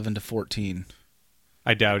an 11 to 14.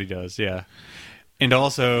 I doubt he does, yeah. And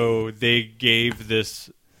also, they gave this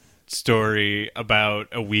story about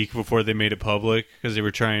a week before they made it public because they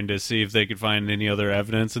were trying to see if they could find any other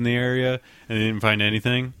evidence in the area, and they didn't find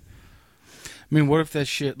anything. I mean, what if that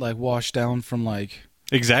shit washed down from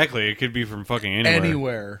Exactly, it could be from fucking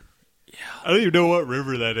anywhere. Yeah. I don't even know what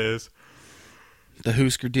river that is. The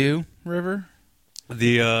Husker Du River?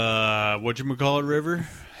 The whatchamacallit river?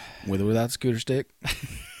 With or without scooter stick?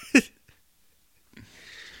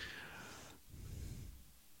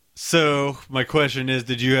 So, my question is,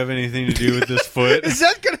 did you have anything to do with this foot? Is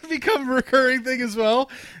that going to become a recurring thing as well?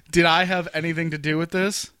 Did I have anything to do with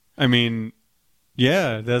this? I mean,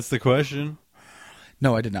 yeah, that's the question.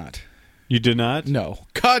 No, I did not. You did not? No.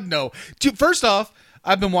 God, no. Dude, first off,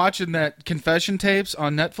 I've been watching that confession tapes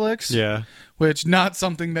on Netflix. Yeah. Which, not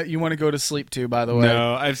something that you want to go to sleep to, by the way.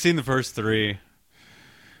 No, I've seen the first 3. It's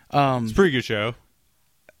a pretty good show.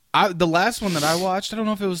 The last one that I watched, I don't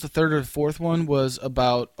know if it was the 3rd or the 4th one, was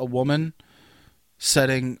about a woman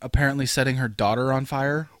apparently setting her daughter on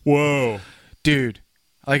fire. Whoa. Dude,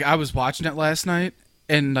 I was watching it last night,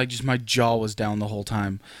 and just my jaw was down the whole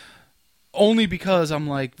time. Only because I'm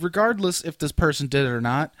regardless if this person did it or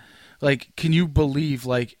not, can you believe,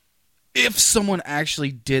 if someone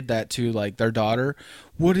actually did that to, their daughter,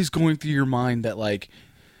 what is going through your mind that,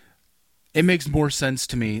 It makes more sense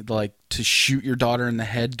to me, like, to shoot your daughter in the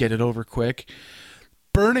head, get it over quick.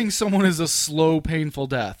 Burning someone is a slow, painful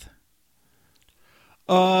death.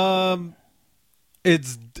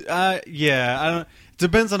 It's yeah. I don't. It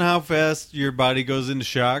depends on how fast your body goes into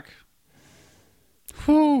shock.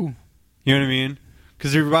 Whew. You know what I mean?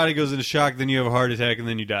 Because if your body goes into shock, then you have a heart attack, and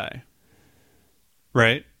then you die.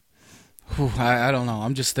 Right? Whew, I don't know.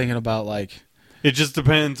 I'm just thinking about, like... It just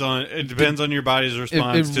depends on your body's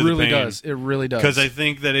response to the pain. It really does. It really does. Because I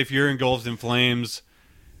think that if you're engulfed in flames,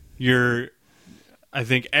 I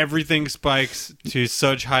think everything spikes to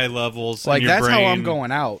such high levels. Like, and your that's brain, how I'm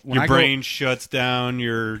going out. When your brain shuts down.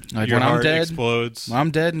 Your heart explodes. When I'm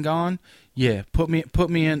dead and gone, yeah, put me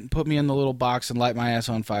in the little box and light my ass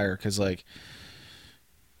on fire. Because, like,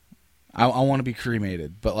 I want to be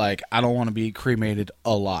cremated, but, like, I don't want to be cremated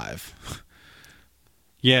alive.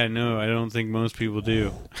 Yeah, no, I don't think most people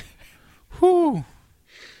do. Whew.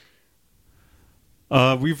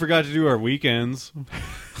 We forgot to do our weekends.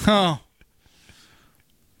 Oh.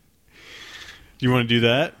 You want to do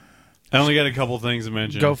that? I only got a couple things to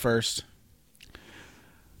mention. Go first.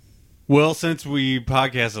 Well, since we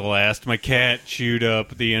podcasted last, my cat chewed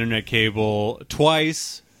up the internet cable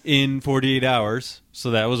twice in 48 hours,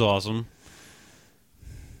 so that was awesome.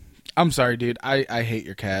 I'm sorry, dude. I hate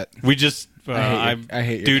your cat. We just... I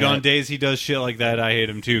hate your dude, cat. on days he does shit like that, I hate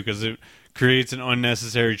him too, because it creates an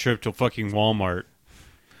unnecessary trip to fucking Walmart.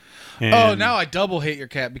 And, now I double hate your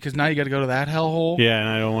cat because now you got to go to that hellhole. Yeah, and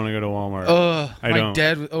I don't want to go to Walmart. My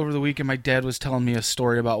dad, over the weekend, my dad was telling me a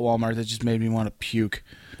story about Walmart that just made me want to puke.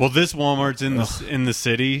 Well, this Walmart's in the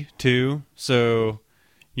city too, so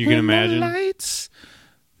you can imagine. The lights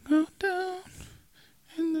go down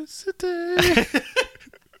in the city.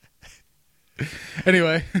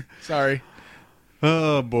 Anyway, sorry.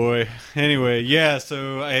 Oh boy. Anyway, yeah.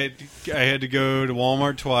 So I had to go to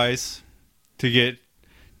Walmart twice to get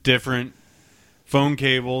different phone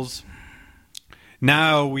cables.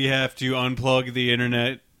 Now we have to unplug the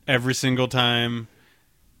internet every single time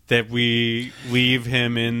that we leave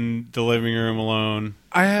him in the living room alone.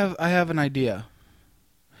 I have an idea.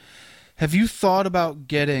 Have you thought about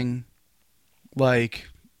getting, like,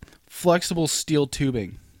 flexible steel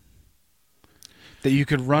tubing that you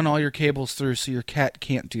could run all your cables through so your cat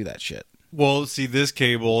can't do that shit? Well, see, this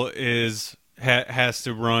cable has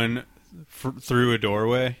to run through a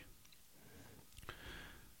doorway.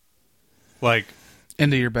 Like...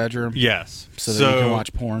 Into your bedroom? Yes. So that you can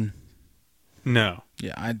watch porn? No.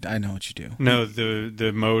 Yeah, I know what you do. No,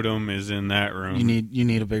 the modem is in that room. You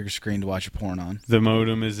need a bigger screen to watch your porn on. The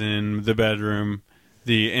modem is in the bedroom.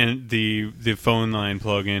 The phone line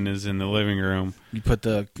plug-in is in the living room. You put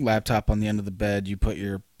the laptop on the end of the bed. You put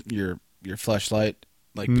your flashlight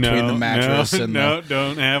like between the mattress and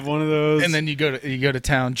don't have one of those. And then you go to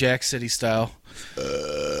town, Jack City style.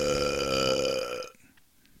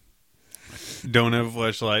 Don't have a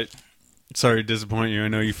flashlight. Sorry to disappoint you. I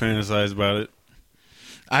know you fantasize about it.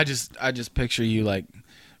 I just picture you like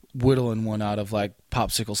whittling one out of like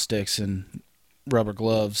popsicle sticks and rubber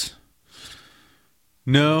gloves.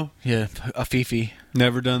 No. Yeah, a Fifi.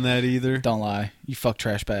 Never done that either. Don't lie. You fuck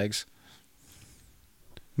trash bags.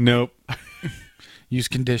 Nope. Use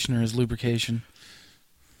conditioner as lubrication.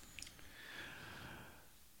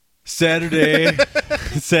 Saturday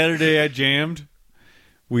I jammed.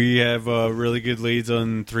 We have really good leads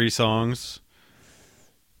on 3 songs.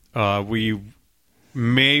 We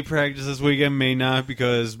may practice this weekend, may not,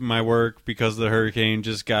 because my work, because of the hurricane,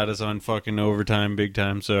 just got us on fucking overtime big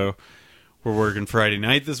time. So we're working Friday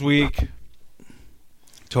night this week.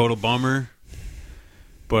 Total bummer.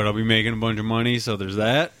 But I'll be making a bunch of money, so there's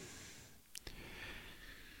that.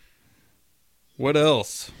 What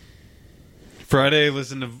else? Friday, I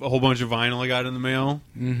listened to a whole bunch of vinyl I got in the mail.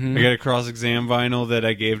 Mm-hmm. I got a cross-exam vinyl that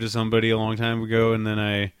I gave to somebody a long time ago, and then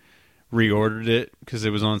I reordered it because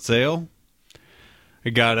it was on sale. I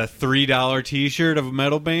got a $3 t-shirt of a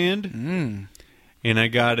metal band, and I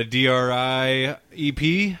got a DRI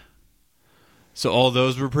EP. So all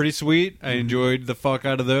those were pretty sweet. I enjoyed the fuck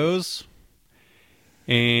out of those.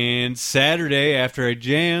 And Saturday, after I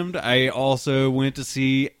jammed, I also went to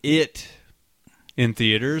see It in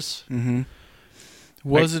theaters. Mm-hmm.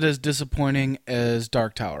 Was it as disappointing as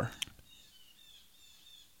Dark Tower?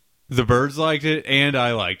 The birds liked it, and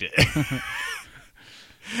I liked it.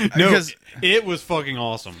 No, it was fucking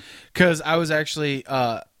awesome. Because I was actually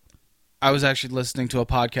listening to a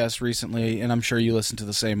podcast recently, and I'm sure you listened to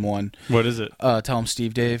the same one. What is it? Tell 'em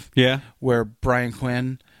Steve Dave. Yeah. Where Brian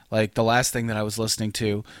Quinn, like the last thing that I was listening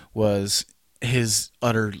to was his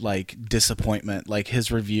utter like disappointment, like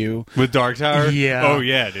his review with Dark Tower. Yeah. Oh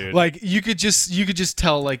yeah, dude. like you could just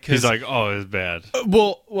tell, like, 'cause, He's like, oh, it's bad.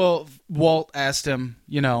 well, Walt asked him,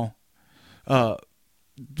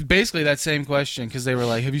 basically that same question, because they were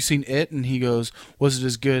like, have you seen it? And he goes, was it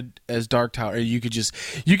as good as Dark Tower? And you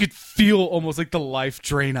could feel almost like the life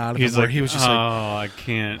drain out of He's him, where like, he was just oh, like, I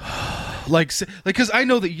can't. like, because I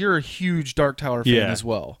know that you're a huge Dark Tower fan Yeah. as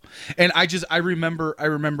well, and I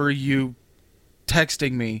remember you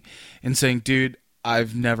texting me and saying, dude,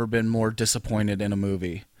 I've never been more disappointed in a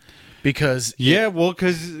movie, because Yeah, well,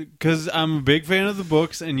 because I'm a big fan of the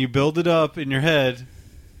books, and you build it up in your head.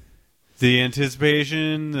 The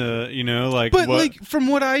anticipation, like... But, what, like, from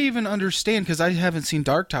what I even understand, because I haven't seen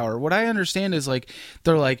Dark Tower, what I understand is, like,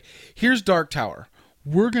 they're like, here's Dark Tower.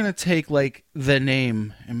 We're going to take, like, the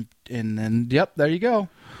name, and then, yep, there you go.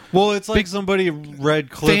 Well, it's like somebody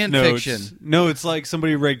read Cliff fan Notes. fiction. No, it's like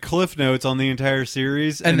somebody read Cliff Notes on the entire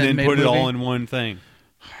series and then made put a it all movie? in one thing.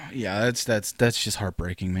 Yeah, that's just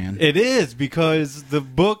heartbreaking, man. It is, because the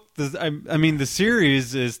book, the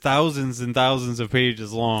series is thousands and thousands of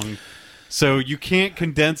pages long. So you can't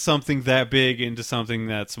condense something that big into something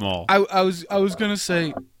that small. I was going to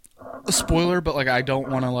say a spoiler, but, like, I don't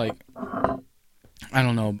want to, like... I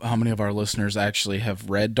don't know how many of our listeners actually have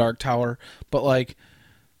read Dark Tower, but, like,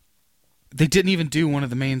 they didn't even do one of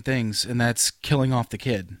the main things, and that's killing off the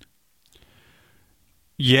kid.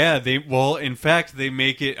 Yeah, in fact, they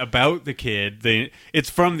make it about the kid. It's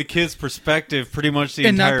from the kid's perspective pretty much the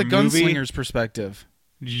And entire not the movie. gunslinger's perspective.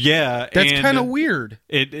 Yeah. That's kind of weird.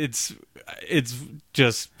 It's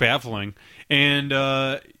just baffling. And...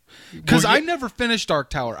 Because I never finished Dark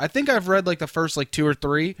Tower. I think I've read, like, the first, like, 2 or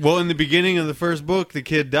 3. Well, in the beginning of the first book, the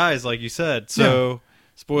kid dies, like you said. So,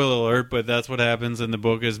 spoiler alert, but that's what happens, and the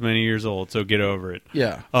book is many years old, so get over it.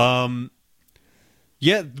 Yeah.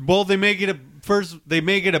 Yeah, well, they make it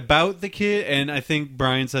about the kid, and I think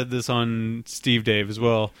Brian said this on Steve Dave as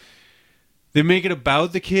well. They make it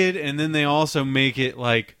about the kid, and then they also make it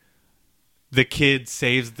like the kid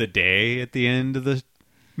saves the day at the end of the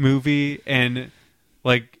movie, and,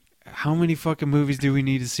 like, how many fucking movies do we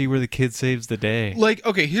need to see where the kid saves the day? Like,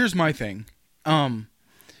 okay, here's my thing.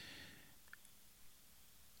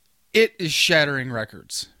 It is shattering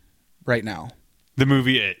records right now. The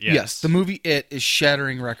movie It, Yes, the movie It is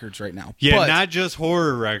shattering records right now. Yeah, but, not just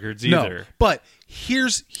horror records either. No, but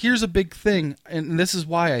here's a big thing, and this is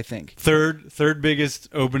why I think Third biggest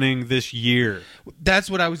opening this year. that's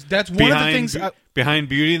one of the things behind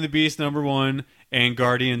Beauty and the Beast #1 and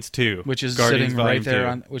Guardians 2, which is Guardians sitting right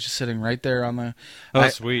there 2. on the. Oh,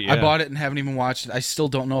 sweet! Yeah. I bought it and haven't even watched it. I still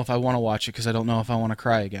don't know if I want to watch it because I don't know if I want to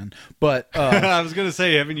cry again. But I was gonna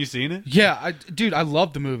say, haven't you seen it? yeah, dude, I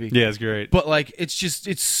love the movie. Yeah, it's great. But, like,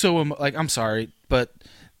 it's so, like, I'm sorry, but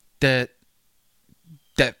that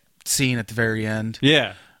scene at the very end.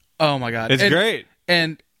 Yeah. Oh my god, It's great.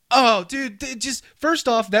 And oh, dude, just first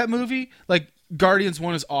off, that movie, like, Guardians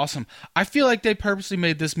 1 is awesome. I feel like they purposely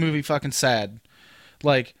made this movie fucking sad.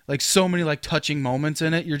 Like so many, like, touching moments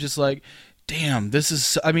in it. You're just like, damn, this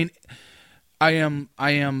is. I mean, I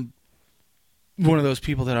am one of those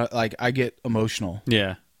people that I get emotional.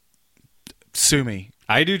 Yeah. Sue me.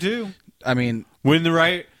 I do too. I mean, When the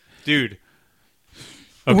right dude.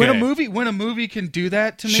 Okay. when a movie can do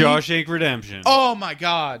that to me. Shawshank Redemption. Oh my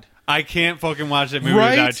god. I can't fucking watch that movie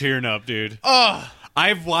Right? without tearing up, dude. Oh,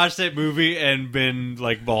 I've watched that movie and been,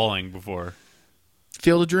 like, bawling before.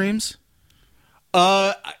 Field of Dreams.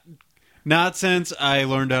 Not since I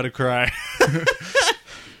learned how to cry.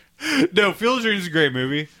 No, Field of Dreams is a great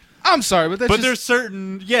movie. I'm sorry, but There's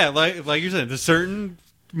certain, like you're saying, there's certain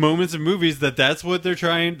moments in movies that's what they're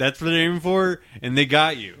aiming for, and they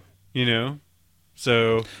got you, you know?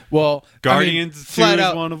 So, well, Guardians 2 flat is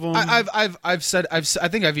out, one of them. I've said I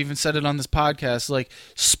think I've even said it on this podcast. Like,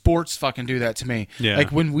 sports fucking do that to me. Yeah.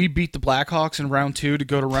 Like, when we beat the Blackhawks in round 2 to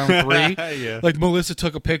go to round 3, Yeah. like, Melissa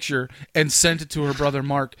took a picture and sent it to her brother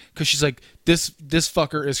Mark because she's like, this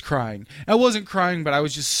fucker is crying. I wasn't crying, but I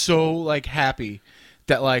was just so, like, happy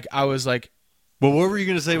that, like, I was like. Well, what were you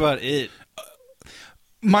gonna say about it?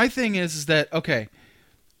 My thing is that, okay,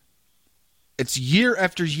 it's year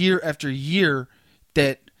after year after year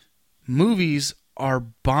that movies are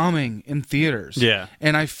bombing in theaters. Yeah.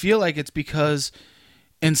 And I feel like it's because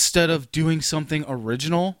instead of doing something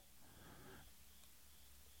original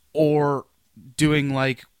or doing,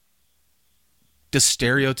 like, the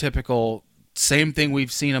stereotypical same thing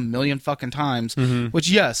we've seen a million fucking times, which,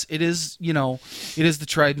 yes, it is, it is the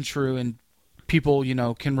tried and true, and people,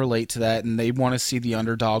 can relate to that, and they want to see the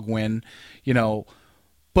underdog win,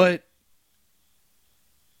 but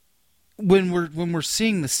when we're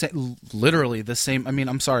seeing literally the same. I mean,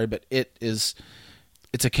 I'm sorry, but it's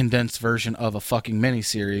a condensed version of a fucking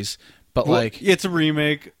miniseries. But Well, like, it's a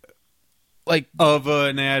remake like of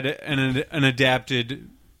an adapted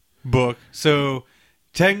book. So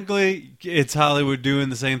technically, it's Hollywood doing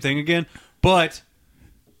the same thing again, but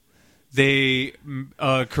they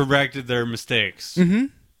corrected their mistakes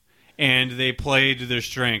and they played to their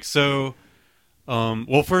strengths. So,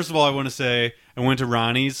 well, first of all, I want to say I went to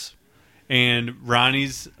Ronnie's, and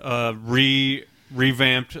Ronnie's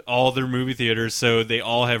revamped all their movie theaters, so they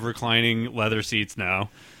all have reclining leather seats now.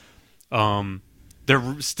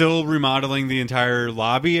 They're still remodeling the entire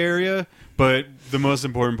lobby area, but the most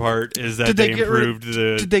important part is that they improved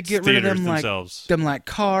the Did they get rid of them themselves. like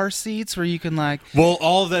car seats where you can like? Well,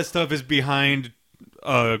 all of that stuff is behind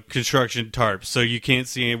construction tarps, so you can't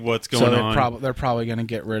see what's going on. They're probably going to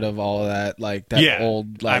get rid of all of that, like that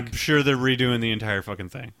old. Like, I'm sure they're redoing the entire fucking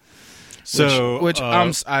thing. So,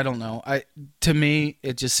 I don't know. To me,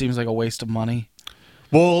 it just seems like a waste of money.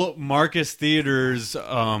 Well, Marcus Theaters,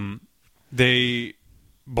 they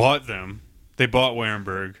bought them. They bought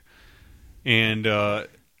Warenberg, and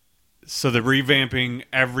so they're revamping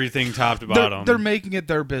everything top to bottom. They're making it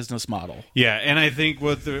their business model. Yeah, and I think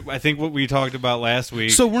what we talked about last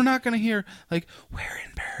week. So we're not going to hear like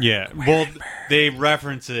Warenberg. Yeah, well, they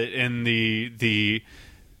reference it in the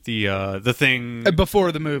thing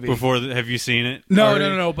before the movie. Have you seen it?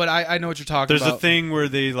 No. But I know what you're talking about. There's a thing where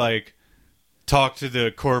they like talk to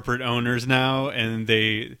the corporate owners now, and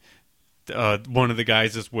they one of the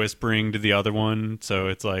guys is whispering to the other one, so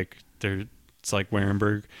it's like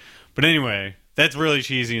Warenberg. But anyway, that's really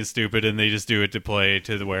cheesy and stupid, and they just do it to play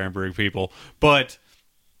to the Warenberg people. But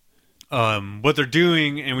what they're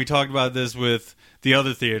doing, and we talked about this with the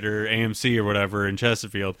other theater, AMC or whatever in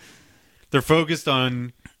Chesterfield, they're focused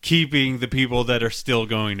on keeping the people that are still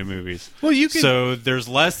going to movies. Well, So there's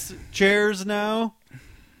less chairs now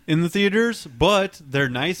in the theaters, but they're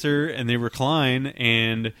nicer and they recline,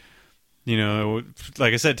 and you know,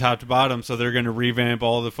 like I said, top to bottom. So they're going to revamp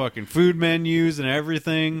all the fucking food menus and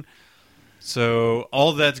everything. So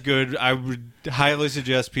all that's good. I would highly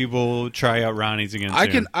suggest people try out Ronnie's again.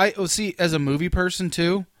 I see, as a movie person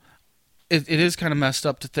too, it is kind of messed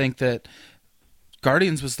up to think that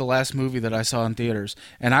Guardians was the last movie that I saw in theaters,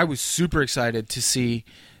 and I was super excited to see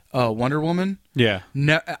Wonder Woman. Yeah.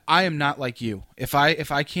 No, I am not like you. If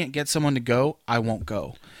I can't get someone to go, I won't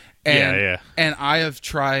go. And, And I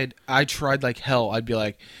tried like hell. I'd be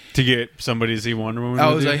like, to get somebody to see Wonder Woman.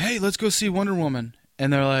 I was like, hey, let's go see Wonder Woman,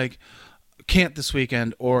 and they're like, can't this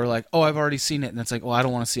weekend, or like, oh, I've already seen it, and it's like, well, I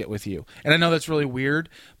don't want to see it with you. And I know that's really weird,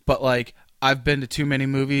 but like, I've been to too many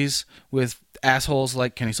movies with assholes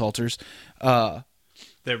like Kenny Salters.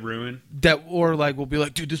 That ruin that, or like will be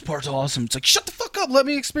like, dude, this part's awesome. It's like, shut the fuck up, let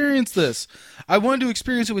me experience this. I wanted to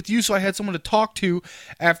experience it with you, so I had someone to talk to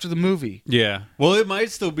after the movie. Yeah, well, it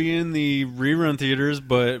might still be in the rerun theaters,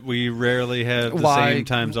 but we rarely have the same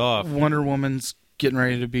times off. Wonder Woman's getting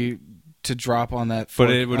ready to drop on that,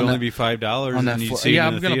 but it would only be $5 on that. Yeah,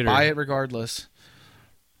 I'm gonna buy it regardless.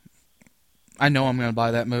 I know I'm gonna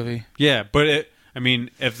buy that movie. Yeah, but I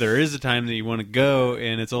mean, if there is a time that you want to go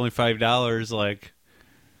and it's only $5, like,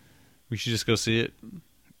 we should just go see it.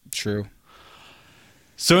 True.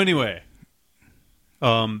 So anyway,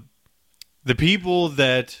 the people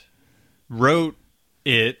that wrote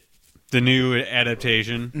it, the new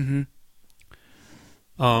adaptation,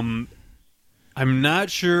 I'm not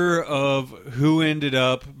sure of who ended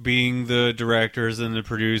up being the directors and the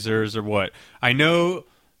producers or what. I know.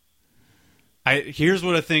 Here's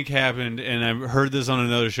what I think happened, and I've heard this on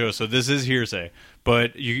another show, so this is hearsay,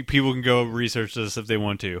 but people can go research this if they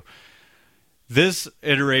want to. This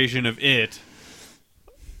iteration of it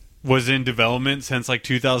was in development since like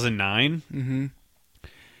 2009,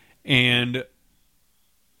 and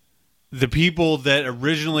the people that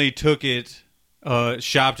originally took it,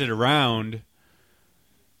 shopped it around,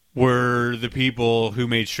 were the people who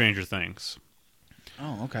made Stranger Things.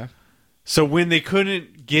 Oh, okay. So when they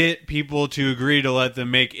couldn't get people to agree to let them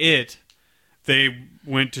make it, they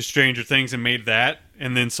went to Stranger Things and made that,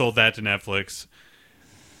 and then sold that to Netflix.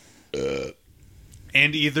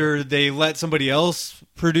 And either they let somebody else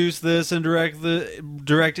produce this and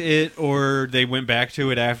direct it, or they went back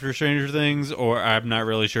to it after Stranger Things, or I'm not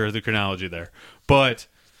really sure of the chronology there. But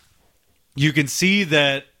you can see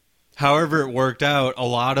that, however it worked out, a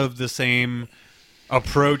lot of the same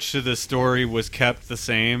approach to the story was kept the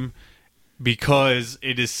same, because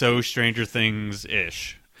it is so Stranger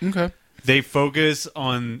Things-ish. Okay. They focus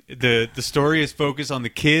on the story is focused on the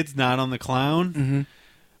kids, not on the clown.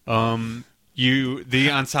 The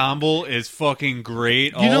ensemble is fucking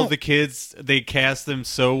great. You know- All the kids, they cast them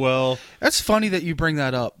so well. That's funny that you bring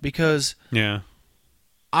that up because Yeah.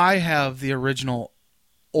 I have the original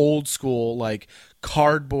old school like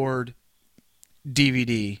cardboard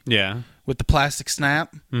DVD Yeah. with the plastic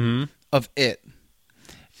snap Mm-hmm. of it.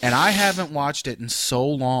 And I haven't watched it in so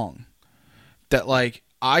long that like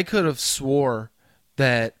I could have swore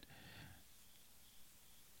that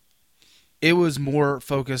it was more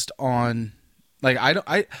focused on like I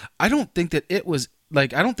don't think that it was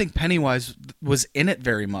like I don't think Pennywise was in it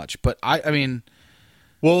very much, but I mean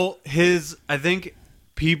Well, I think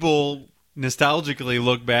people nostalgically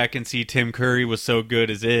look back and see Tim Curry was so good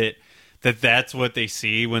as it that that's what they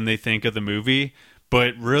see when they think of the movie.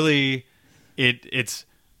 But really, it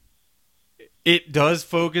does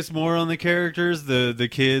focus more on the characters, the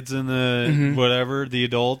kids and the whatever, the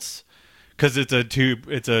adults, because it's a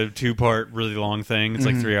 2-part really long thing. It's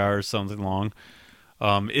like 3 hours something long.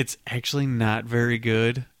 It's actually not very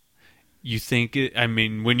good. You think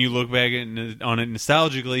when you look back on it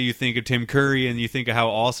nostalgically, you think of Tim Curry and you think of how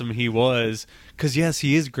awesome he was. Because yes,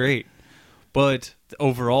 he is great, but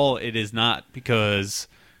overall, it is not because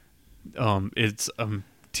it's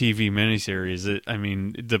TV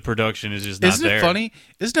miniseries. The production is just not isn't there. it funny?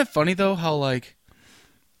 Isn't it funny though how like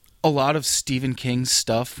a lot of Stephen King's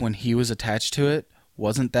stuff when he was attached to it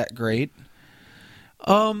wasn't that great?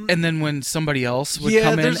 And then when somebody else would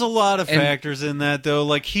come in, there's a lot of and- factors in that though.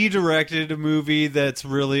 Like he directed a movie that's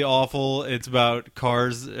really awful. It's about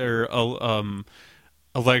cars or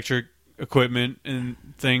electric equipment and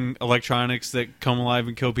electronics that come alive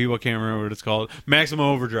and kill people. I can't remember what it's called. Maximum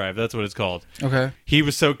Overdrive. That's what it's called. Okay. He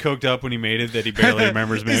was so coked up when he made it that he barely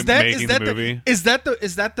remembers making the movie. Is that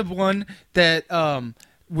the one that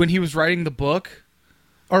when he was writing the book,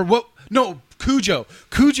 or what? No, Cujo.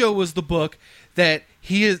 Cujo was the book that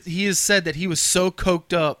he has said that he was so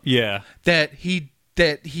coked up. Yeah. That he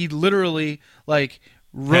literally like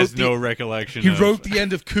wrote Has no recollection. He wrote the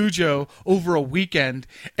end of Cujo over a weekend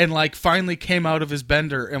and like finally came out of his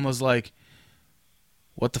bender and was like,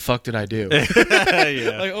 "What the fuck did I do?"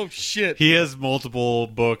 Yeah. Like, oh shit. He has multiple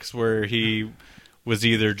books where he was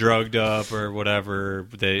either drugged up or whatever.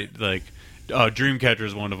 They like Dreamcatcher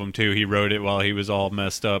is one of them too. He wrote it while he was all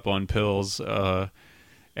messed up on pills.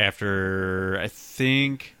 After I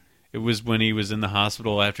think it was when he was in the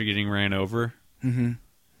hospital after getting ran over. Mm-hmm.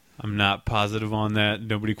 I'm not positive on that.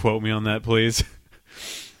 Nobody quote me on that, please.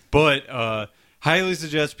 But highly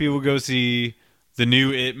suggest people go see the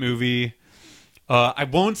new It movie. I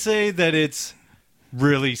won't say that it's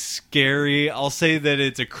really scary. I'll say that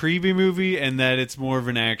it's a creepy movie and that it's more of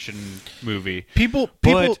an action movie.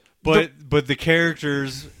 But the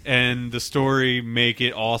characters and the story make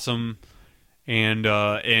it awesome.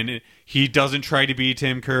 And he doesn't try to be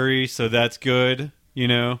Tim Curry, so that's good, you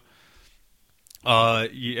know.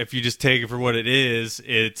 If you just take it for what it is,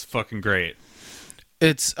 it's fucking great.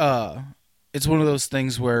 It's one of those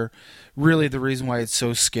things where really the reason why it's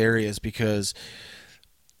so scary is because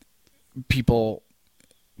people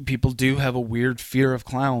do have a weird fear of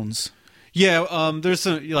clowns. Yeah, there's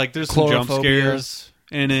some jump Chlorophobia. scares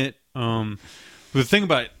in it. The thing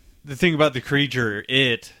about the creature,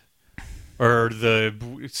 it, or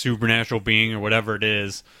the supernatural being or whatever it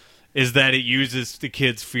is that it uses the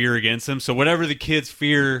kids' fear against them. So whatever the kids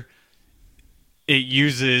fear, it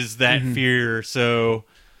uses that fear. So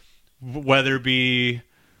whether it be,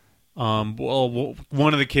 one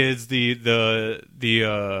of the kids, the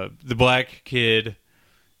black kid,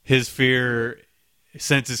 his fear,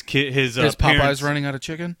 since his Is parents, Popeyes running out of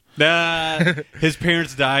chicken? his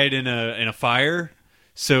parents died in a fire,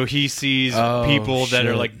 so he sees people that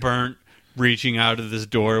are like burnt reaching out of this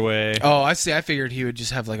doorway. Oh, I see. I figured he would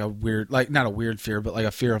just have like a weird, like not a weird fear, but like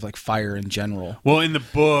a fear of like fire in general. Well, in the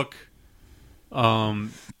book,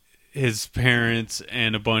 his parents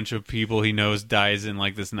and a bunch of people he knows dies in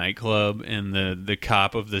like this nightclub, and the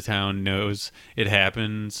cop of the town knows it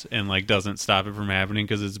happens and like doesn't stop it from happening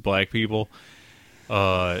because it's black people.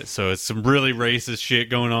 So it's some really racist shit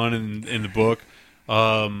going on in the book.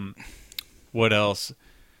 What else?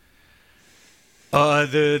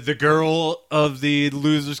 The girl of the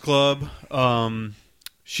Losers Club,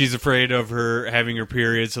 she's afraid of her having her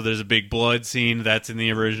period, so there's a big blood scene that's in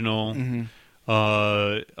the original.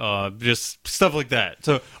 Just stuff like that.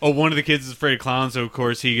 So, one of the kids is afraid of clowns, so of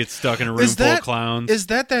course he gets stuck in a room full of clowns. Is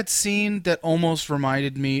that scene that almost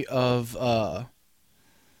reminded me of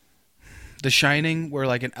The Shining, where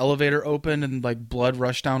like an elevator opened and like blood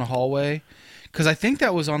rushed down a hallway? Because I think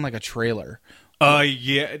that was on like a trailer.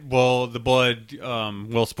 Yeah, well, the blood,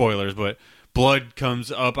 spoilers, but blood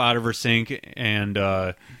comes up out of her sink and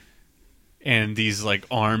and these like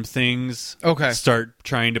arm things Okay. start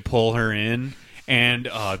trying to pull her in. And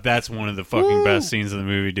that's one of the fucking best scenes in the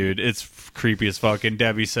movie, dude. It's creepy as fuck. And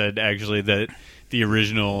Debbie said actually that the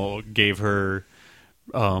original gave her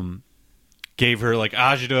like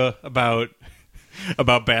agita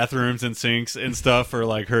about bathrooms and sinks and stuff for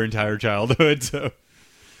like her entire childhood. So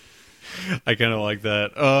I kind of like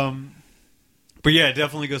that. But yeah,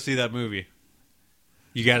 definitely go see that movie.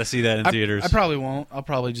 You got to see that in theaters. I probably won't. I'll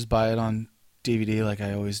probably just buy it on DVD like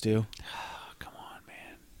I always do. Oh, come on,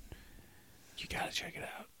 man. You got to check it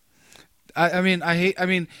out. I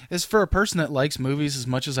mean, as for a person that likes movies as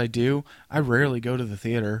much as I do, I rarely go to the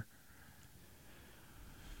theater.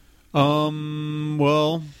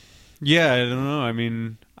 Well, yeah, I don't know. I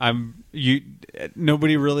mean,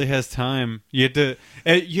 nobody really has time. You have to,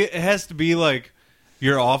 it has to be like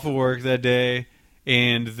you're off of work that day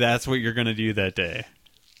and that's what you're going to do that day.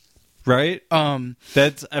 Right?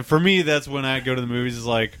 That's, for me, that's when I go to the movies, is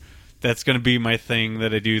like, that's going to be my thing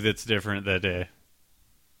that I do that's different that day.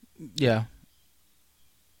 Yeah.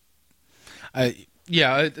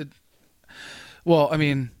 Well, I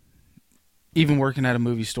mean, even working at a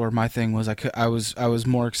movie store, my thing was I was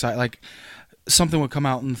more excited. Like something would come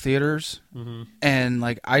out in the theaters, and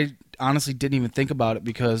like I honestly didn't even think about it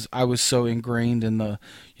because I was so ingrained in the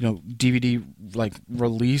DVD like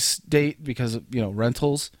release date because of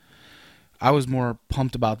rentals. I was more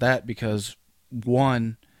pumped about that because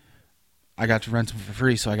one, I got to rent them for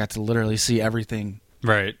free, so I got to literally see everything.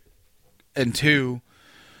 Right. And two,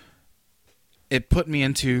 it put me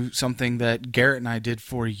into something that Garrett and I did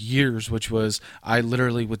for years, which was I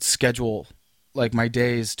literally would schedule like my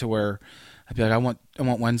days to where I'd be like, I want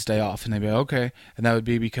Wednesday off, and they'd be like, okay, and that would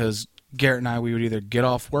be because Garrett and I, we would either get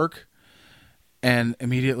off work and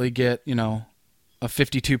immediately get a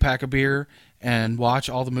 52 pack of beer and watch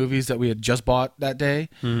all the movies that we had just bought that day,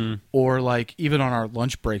 or like even on our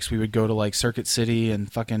lunch breaks we would go to like Circuit City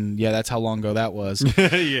and fucking that's how long ago that was.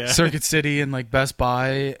 Yeah. Circuit City and like Best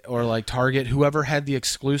Buy or like Target, whoever had the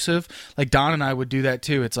exclusive. Like Don and I would do that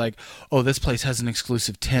too. It's like, oh, this place has an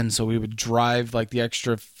exclusive 10, so we would drive like the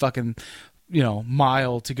extra fucking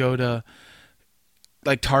mile to go to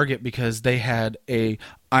like Target because they had a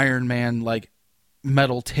Iron Man like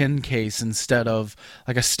metal tin case instead of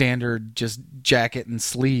like a standard just jacket and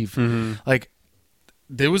sleeve. Like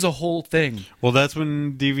there was a whole thing. Well, that's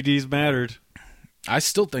when DVDs mattered. I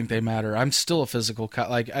still think they matter. I'm still a physical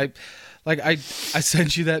I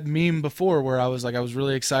sent you that meme before where I was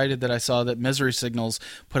really excited that I saw that Misery Signals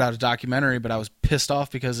put out a documentary, but I was pissed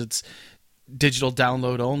off because it's digital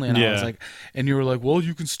download only, and I was like, and you were like, well,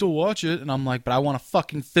 you can still watch it, and I'm like, but I want a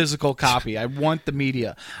fucking physical copy. I want the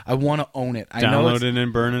media. I want to own it. I know download it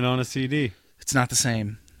and burn it on a CD. It's not the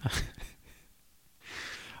same.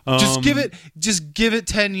 Just give it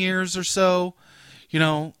 10 years or so.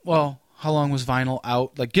 Well, how long was vinyl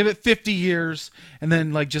out? Like, give it 50 years, and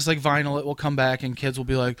then like just like vinyl, it will come back, and kids will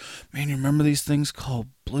be like, man, you remember these things called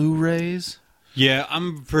Blu-rays? Yeah,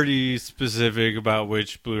 I'm pretty specific about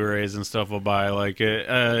which Blu-rays and stuff I'll buy. Like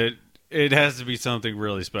it has to be something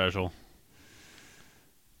really special.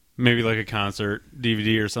 Maybe like a concert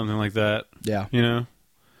DVD or something like that. Yeah.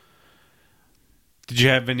 Did you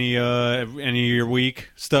have any of your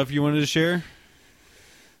week stuff you wanted to share?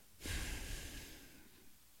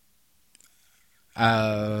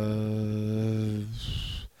 Was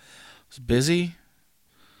busy.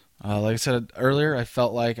 Like I said earlier, I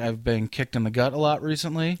felt like I've been kicked in the gut a lot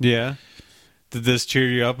recently. Yeah. Did this cheer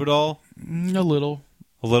you up at all? A little.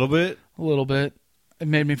 A little bit? A little bit. It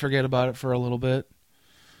made me forget about it for a little bit.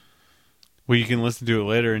 Well, you can listen to it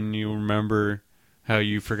later and you remember how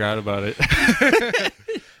you forgot about it.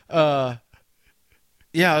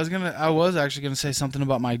 Yeah, I was actually gonna say something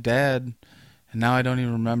about my dad, and now I don't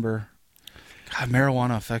even remember. God,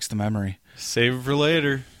 marijuana affects the memory. Save it for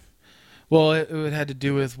later. Well, it had to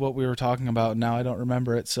do with what we were talking about, and now I don't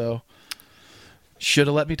remember it, so should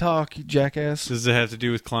have let me talk, you jackass. Does it have to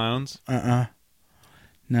do with clowns?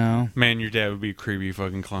 No. Man, your dad would be a creepy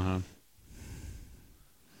fucking clown.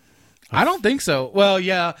 I don't think so. Well,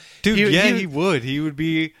 yeah. Dude, he would. He would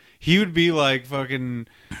be like fucking...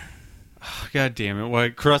 Oh, God damn it.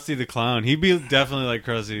 Like Krusty the Clown. He'd be definitely like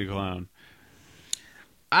Krusty the Clown.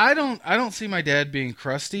 I don't see my dad being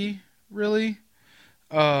crusty, really.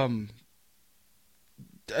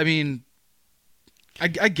 I mean, I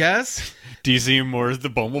guess. Do you see him more as the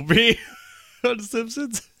Bumblebee on The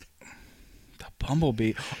Simpsons? The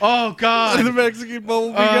Bumblebee. Oh, God. The Mexican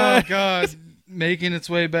Bumblebee guy. Oh, God. Making its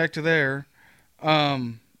way back to there.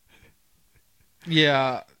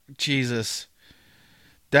 Yeah, Jesus.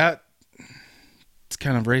 It's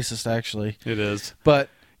kind of racist, actually. It is. But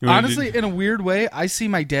Honestly, in a weird way, I see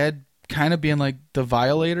my dad kind of being like the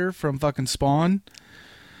Violator from fucking Spawn.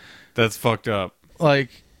 That's fucked up.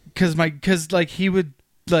 Like, cause he would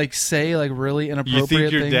like say like really inappropriate things.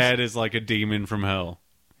 You think your dad is like a demon from hell?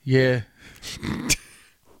 Yeah.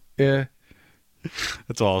 Yeah.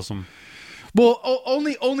 That's awesome. Well,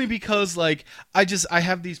 only because like I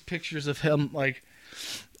have these pictures of him like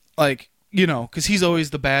you know, because he's always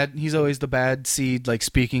the bad seed, like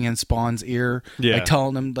speaking in Spawn's ear, like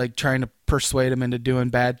telling him, like trying to persuade him into doing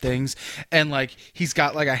bad things, and like he's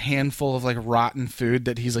got like a handful of like rotten food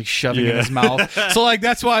that he's like shoving in his mouth. So like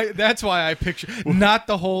that's why I picture not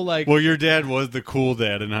the whole like. Well, your dad was the cool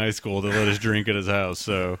dad in high school that let us drink at his house,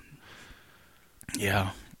 so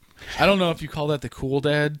yeah. I don't know if you call that the cool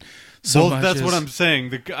dad. That's what I'm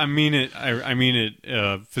saying. I mean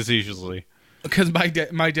it facetiously. Because my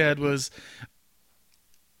dad was,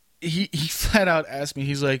 he flat out asked me,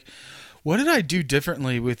 he's like, what did I do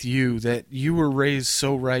differently with you that you were raised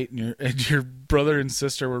so right and your brother and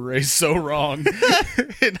sister were raised so wrong?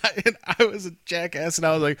 and I was a jackass, and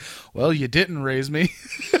I was like, well, you didn't raise me.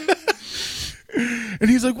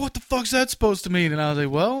 And he's like, what the fuck's that supposed to mean? And I was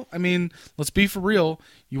like, well, I mean, let's be for real.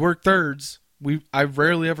 You work thirds. I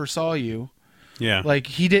rarely ever saw you. Yeah. Like,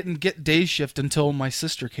 he didn't get day shift until my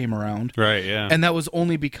sister came around. Right, yeah. And that was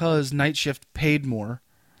only because night shift paid more.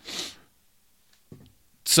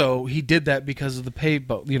 So he did that because of the pay,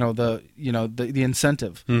 but the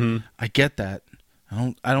incentive. Mm-hmm. I get that.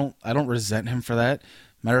 I don't resent him for that.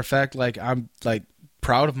 Matter of fact, like I'm like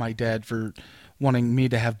proud of my dad for wanting me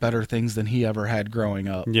to have better things than he ever had growing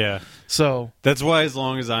up. Yeah. So that's why as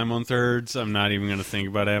long as I'm on thirds, I'm not even going to think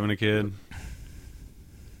about having a kid.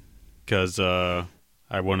 Because I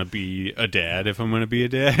want to be a dad if I'm going to be a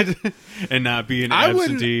dad and not be an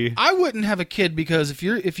absentee. I wouldn't have a kid because if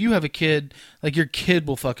you have a kid, like your kid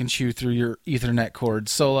will fucking chew through your Ethernet cord.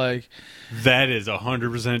 So like that is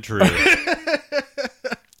 100% true.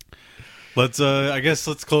 I guess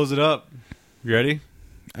let's close it up. You ready?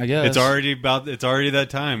 I guess it's already that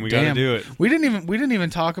time. We got to do it. We didn't even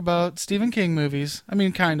talk about Stephen King movies. I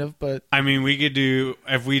mean, kind of, but I mean, we could do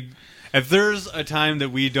if there's a time that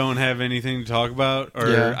we don't have anything to talk about,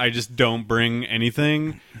 or I just don't bring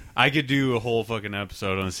anything, I could do a whole fucking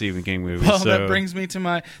episode on a Stephen King movie. Well, that brings me to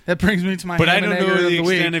my. But I don't know the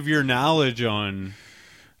extent of your knowledge on.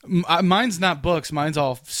 Mine's not books. Mine's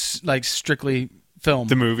all like strictly film.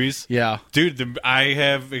 The movies, yeah, dude. I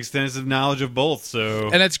have extensive knowledge of both. So,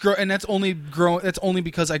 and that's only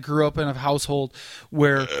because I grew up in a household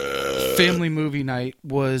where family movie night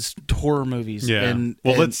was horror movies. Yeah.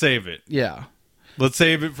 Let's save it. Yeah. Let's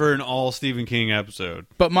save it for an all Stephen King episode.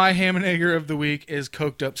 But my ham and egger of the week is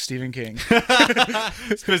coked up Stephen King.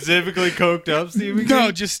 Specifically coked up Stephen King?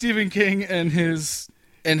 No, just Stephen King and his.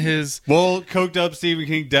 Well, coked up Stephen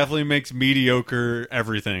King definitely makes mediocre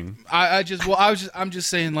everything. I'm just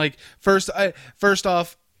saying, like, first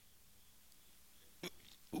off,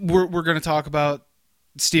 we're going to talk about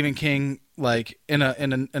Stephen King like in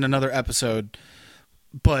another episode,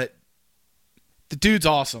 but the dude's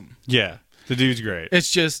awesome. Yeah, the dude's great.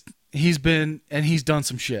 It's just he's done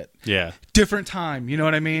some shit. Yeah, different time. You know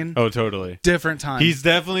what I mean? Oh, totally. Different time. He's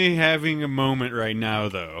definitely having a moment right now,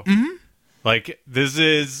 though. Mm-hmm. Like this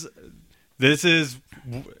is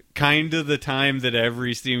kind of the time that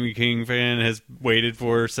every Stephen King fan has waited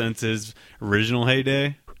for since his original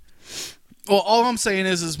heyday. Well, all I'm saying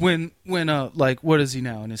is when like, what is he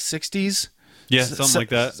now, in his 60s? Yeah, something like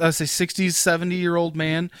that. I say 60s, 70-year-old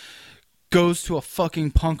man goes to a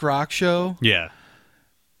fucking punk rock show. Yeah.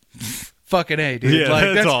 Fucking A, dude. Yeah,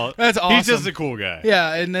 like, that's awesome. He's just a cool guy.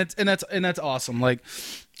 Yeah, and that's awesome. Like,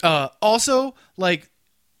 also, like,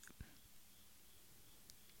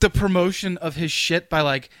 the promotion of his shit by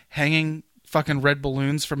like hanging fucking red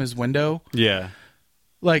balloons from his window. Yeah.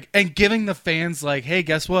 Like, and giving the fans like, hey,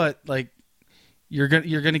 guess what? Like, you're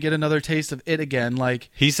gonna get another taste of it again. Like,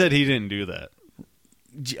 he said he didn't do that.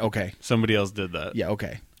 Okay. Somebody else did that. Yeah.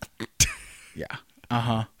 Okay. Yeah.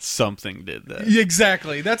 Uh-huh. Something did that.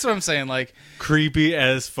 Exactly. That's what I'm saying. Like, creepy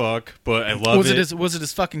as fuck, but I love it. Was it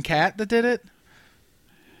his fucking cat that did it?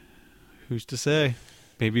 Who's to say?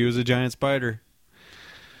 Maybe it was a giant spider.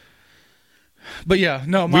 But yeah,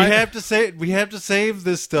 no, we have to save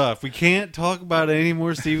this stuff. We can't talk about any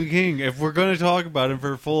more Stephen King. If we're going to talk about him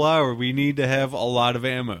for a full hour, we need to have a lot of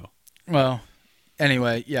ammo. Well,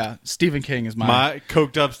 anyway, yeah, Stephen King is my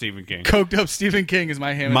coked up Stephen King. Coked up Stephen King is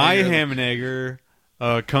my ham and egger. My ham and egger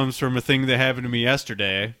comes from a thing that happened to me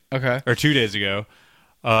yesterday. Okay. Or 2 days ago.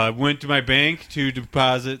 Went to my bank to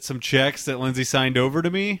deposit some checks that Lindsay signed over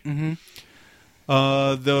to me. Mm-hmm.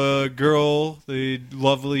 The girl, the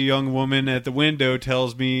lovely young woman at the window,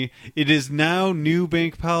 tells me it is now new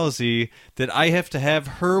bank policy that I have to have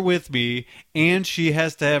her with me, and she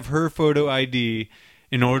has to have her photo ID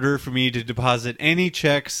in order for me to deposit any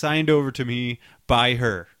check signed over to me by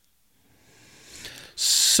her.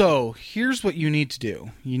 So here's what you need to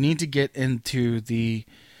do. You need to get into the.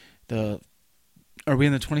 Are we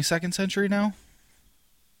in the 22nd century now?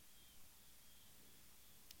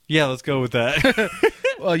 Yeah, let's go with that.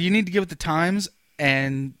 Well, you need to get with the times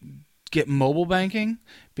and get mobile banking,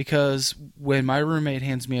 because when my roommate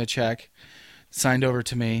hands me a check signed over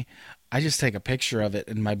to me, I just take a picture of it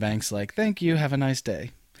and my bank's like, "Thank you, have a nice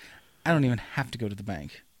day." I don't even have to go to the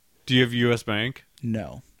bank. Do you have U.S. Bank?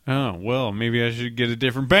 No. Oh, well, maybe I should get a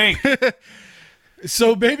different bank.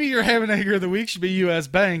 So maybe your ham and egger of the week should be U.S.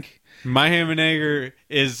 Bank. My ham and egger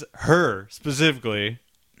is her specifically,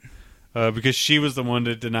 because she was the one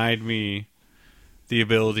that denied me the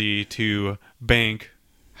ability to bank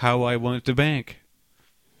how I want to bank.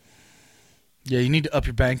 Yeah, you need to up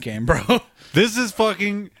your bank game, bro. This is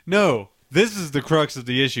this is the crux of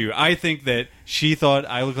the issue. I think that she thought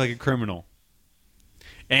I looked like a criminal.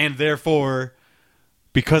 And therefore,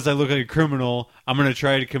 because I look like a criminal, I'm going to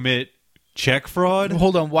try to commit check fraud.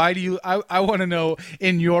 Hold on. Why do you? I want to know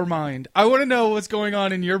in your mind. I want to know what's going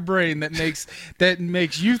on in your brain that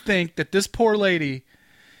makes you think that this poor lady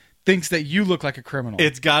thinks that you look like a criminal.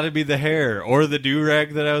 It's got to be the hair or the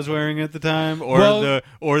do-rag that I was wearing at the time,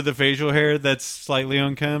 or the facial hair that's slightly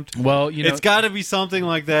unkempt. Well, it's got to be something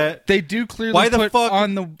like that. They do clearly put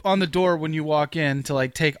on the door when you walk in to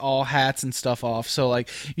like take all hats and stuff off. So like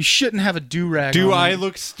you shouldn't have a do-rag. Do I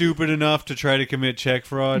look stupid enough to try to commit check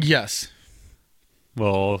fraud? Yes.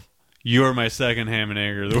 Well, you're my second ham and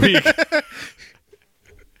egger of the week.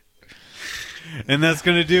 And that's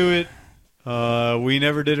going to do it. We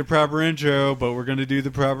never did a proper intro, but we're going to do the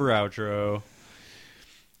proper outro.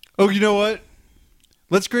 Oh, you know what?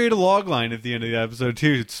 Let's create a log line at the end of the episode,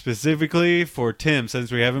 too, specifically for Tim,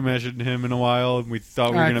 since we haven't mentioned him in a while, and we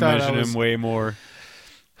thought we were going to mention him way more.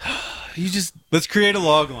 Let's create a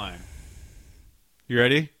log line. You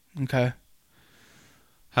ready? Okay.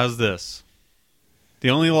 How's this? The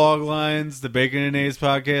only log lines the Bacon and A's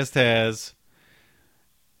podcast has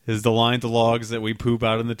is the line to logs that we poop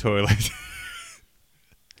out in the toilet.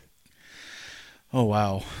 Oh,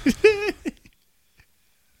 wow.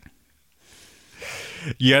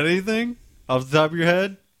 You got anything off the top of your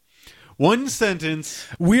head? One sentence.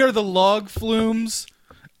 We are the log flumes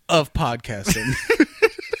of podcasting.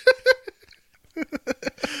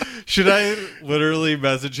 Should I literally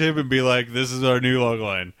message him and be like, this is our new log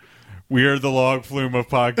line? We are the log flume of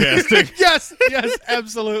podcasting. Yes,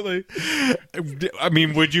 absolutely. I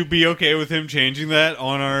mean, would you be okay with him changing that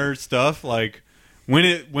on our stuff? Like,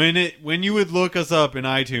 when you would look us up in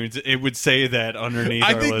iTunes, it would say that underneath.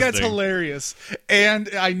 I think that's hilarious, and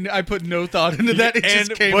I put no thought into that. It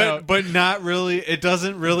just came out, but not really. It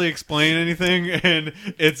doesn't really explain anything, and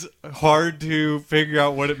it's hard to figure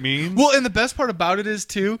out what it means. Well, and the best part about it is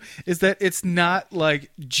that it's not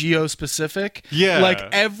like geo specific. Yeah, like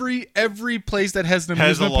every place that has an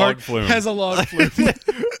amusement park has a log flume.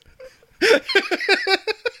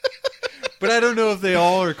 But I don't know if they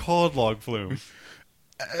all are called log flumes.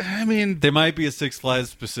 I mean, they might be a Six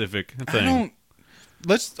Flags specific thing.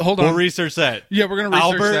 Let's hold on. We'll research that. Yeah, we're gonna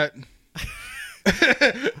research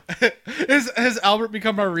that. Has Albert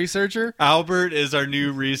become our researcher? Albert is our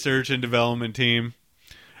new research and development team.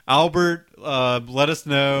 Albert, let us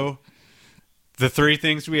know the three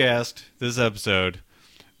things we asked this episode: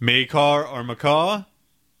 Makar or Macaw.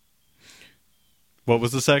 What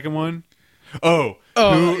was the second one?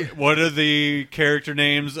 What are the character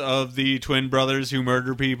names of the twin brothers who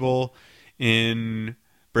murder people in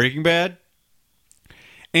Breaking Bad?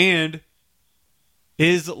 And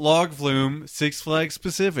is log flume Six Flags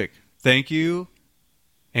specific? Thank you,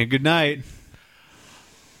 and good night.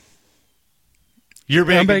 You're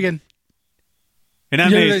Bacon. I'm Bacon. And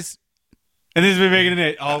I'm Ace. And this has been Bacon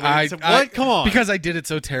and A's. What? Come on. Because I did it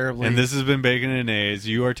so terribly. And this has been Bacon and A's.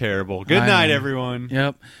 You are terrible. Good night, everyone.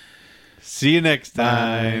 Yep. See you next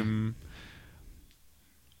time. Bye.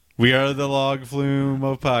 We are the log flume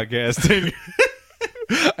of podcasting.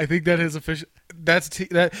 I think that is official. That's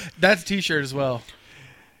a t-shirt as well.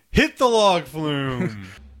 Hit the log flume.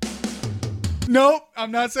 Nope,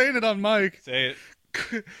 I'm not saying it on mic. Say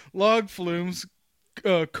it. Log flumes.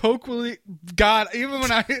 Coakley. God, even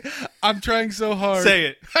when I'm trying so hard. Say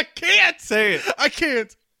it. I can't. Say it. I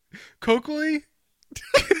can't. Coakley.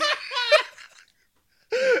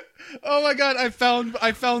 Oh my God! I found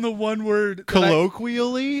the one word.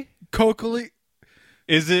 Colloquially. Coakley.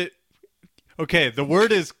 Is it? Okay, the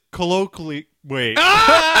word is colloquially. Wait.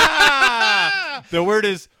 The word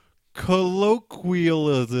is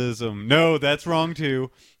colloquialism. No, that's wrong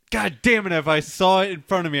too. God damn it, if I saw it in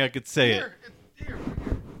front of me, I could say it. Here.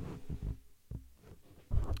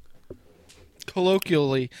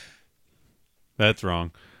 Colloquially. That's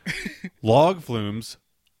wrong. Log flumes,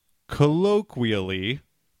 colloquially,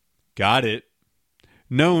 got it,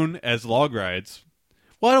 known as log rides.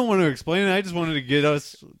 Well, I don't want to explain it. I just wanted to get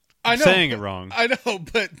us saying it wrong. I know,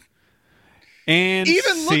 but And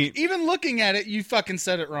even looking at it, you fucking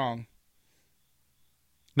said it wrong.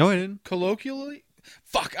 No, I didn't. Colloquially?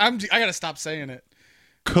 Fuck, I gotta stop saying it.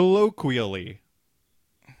 Colloquially.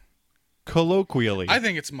 I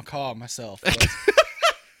think it's macaw myself.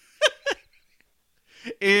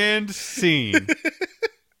 And scene.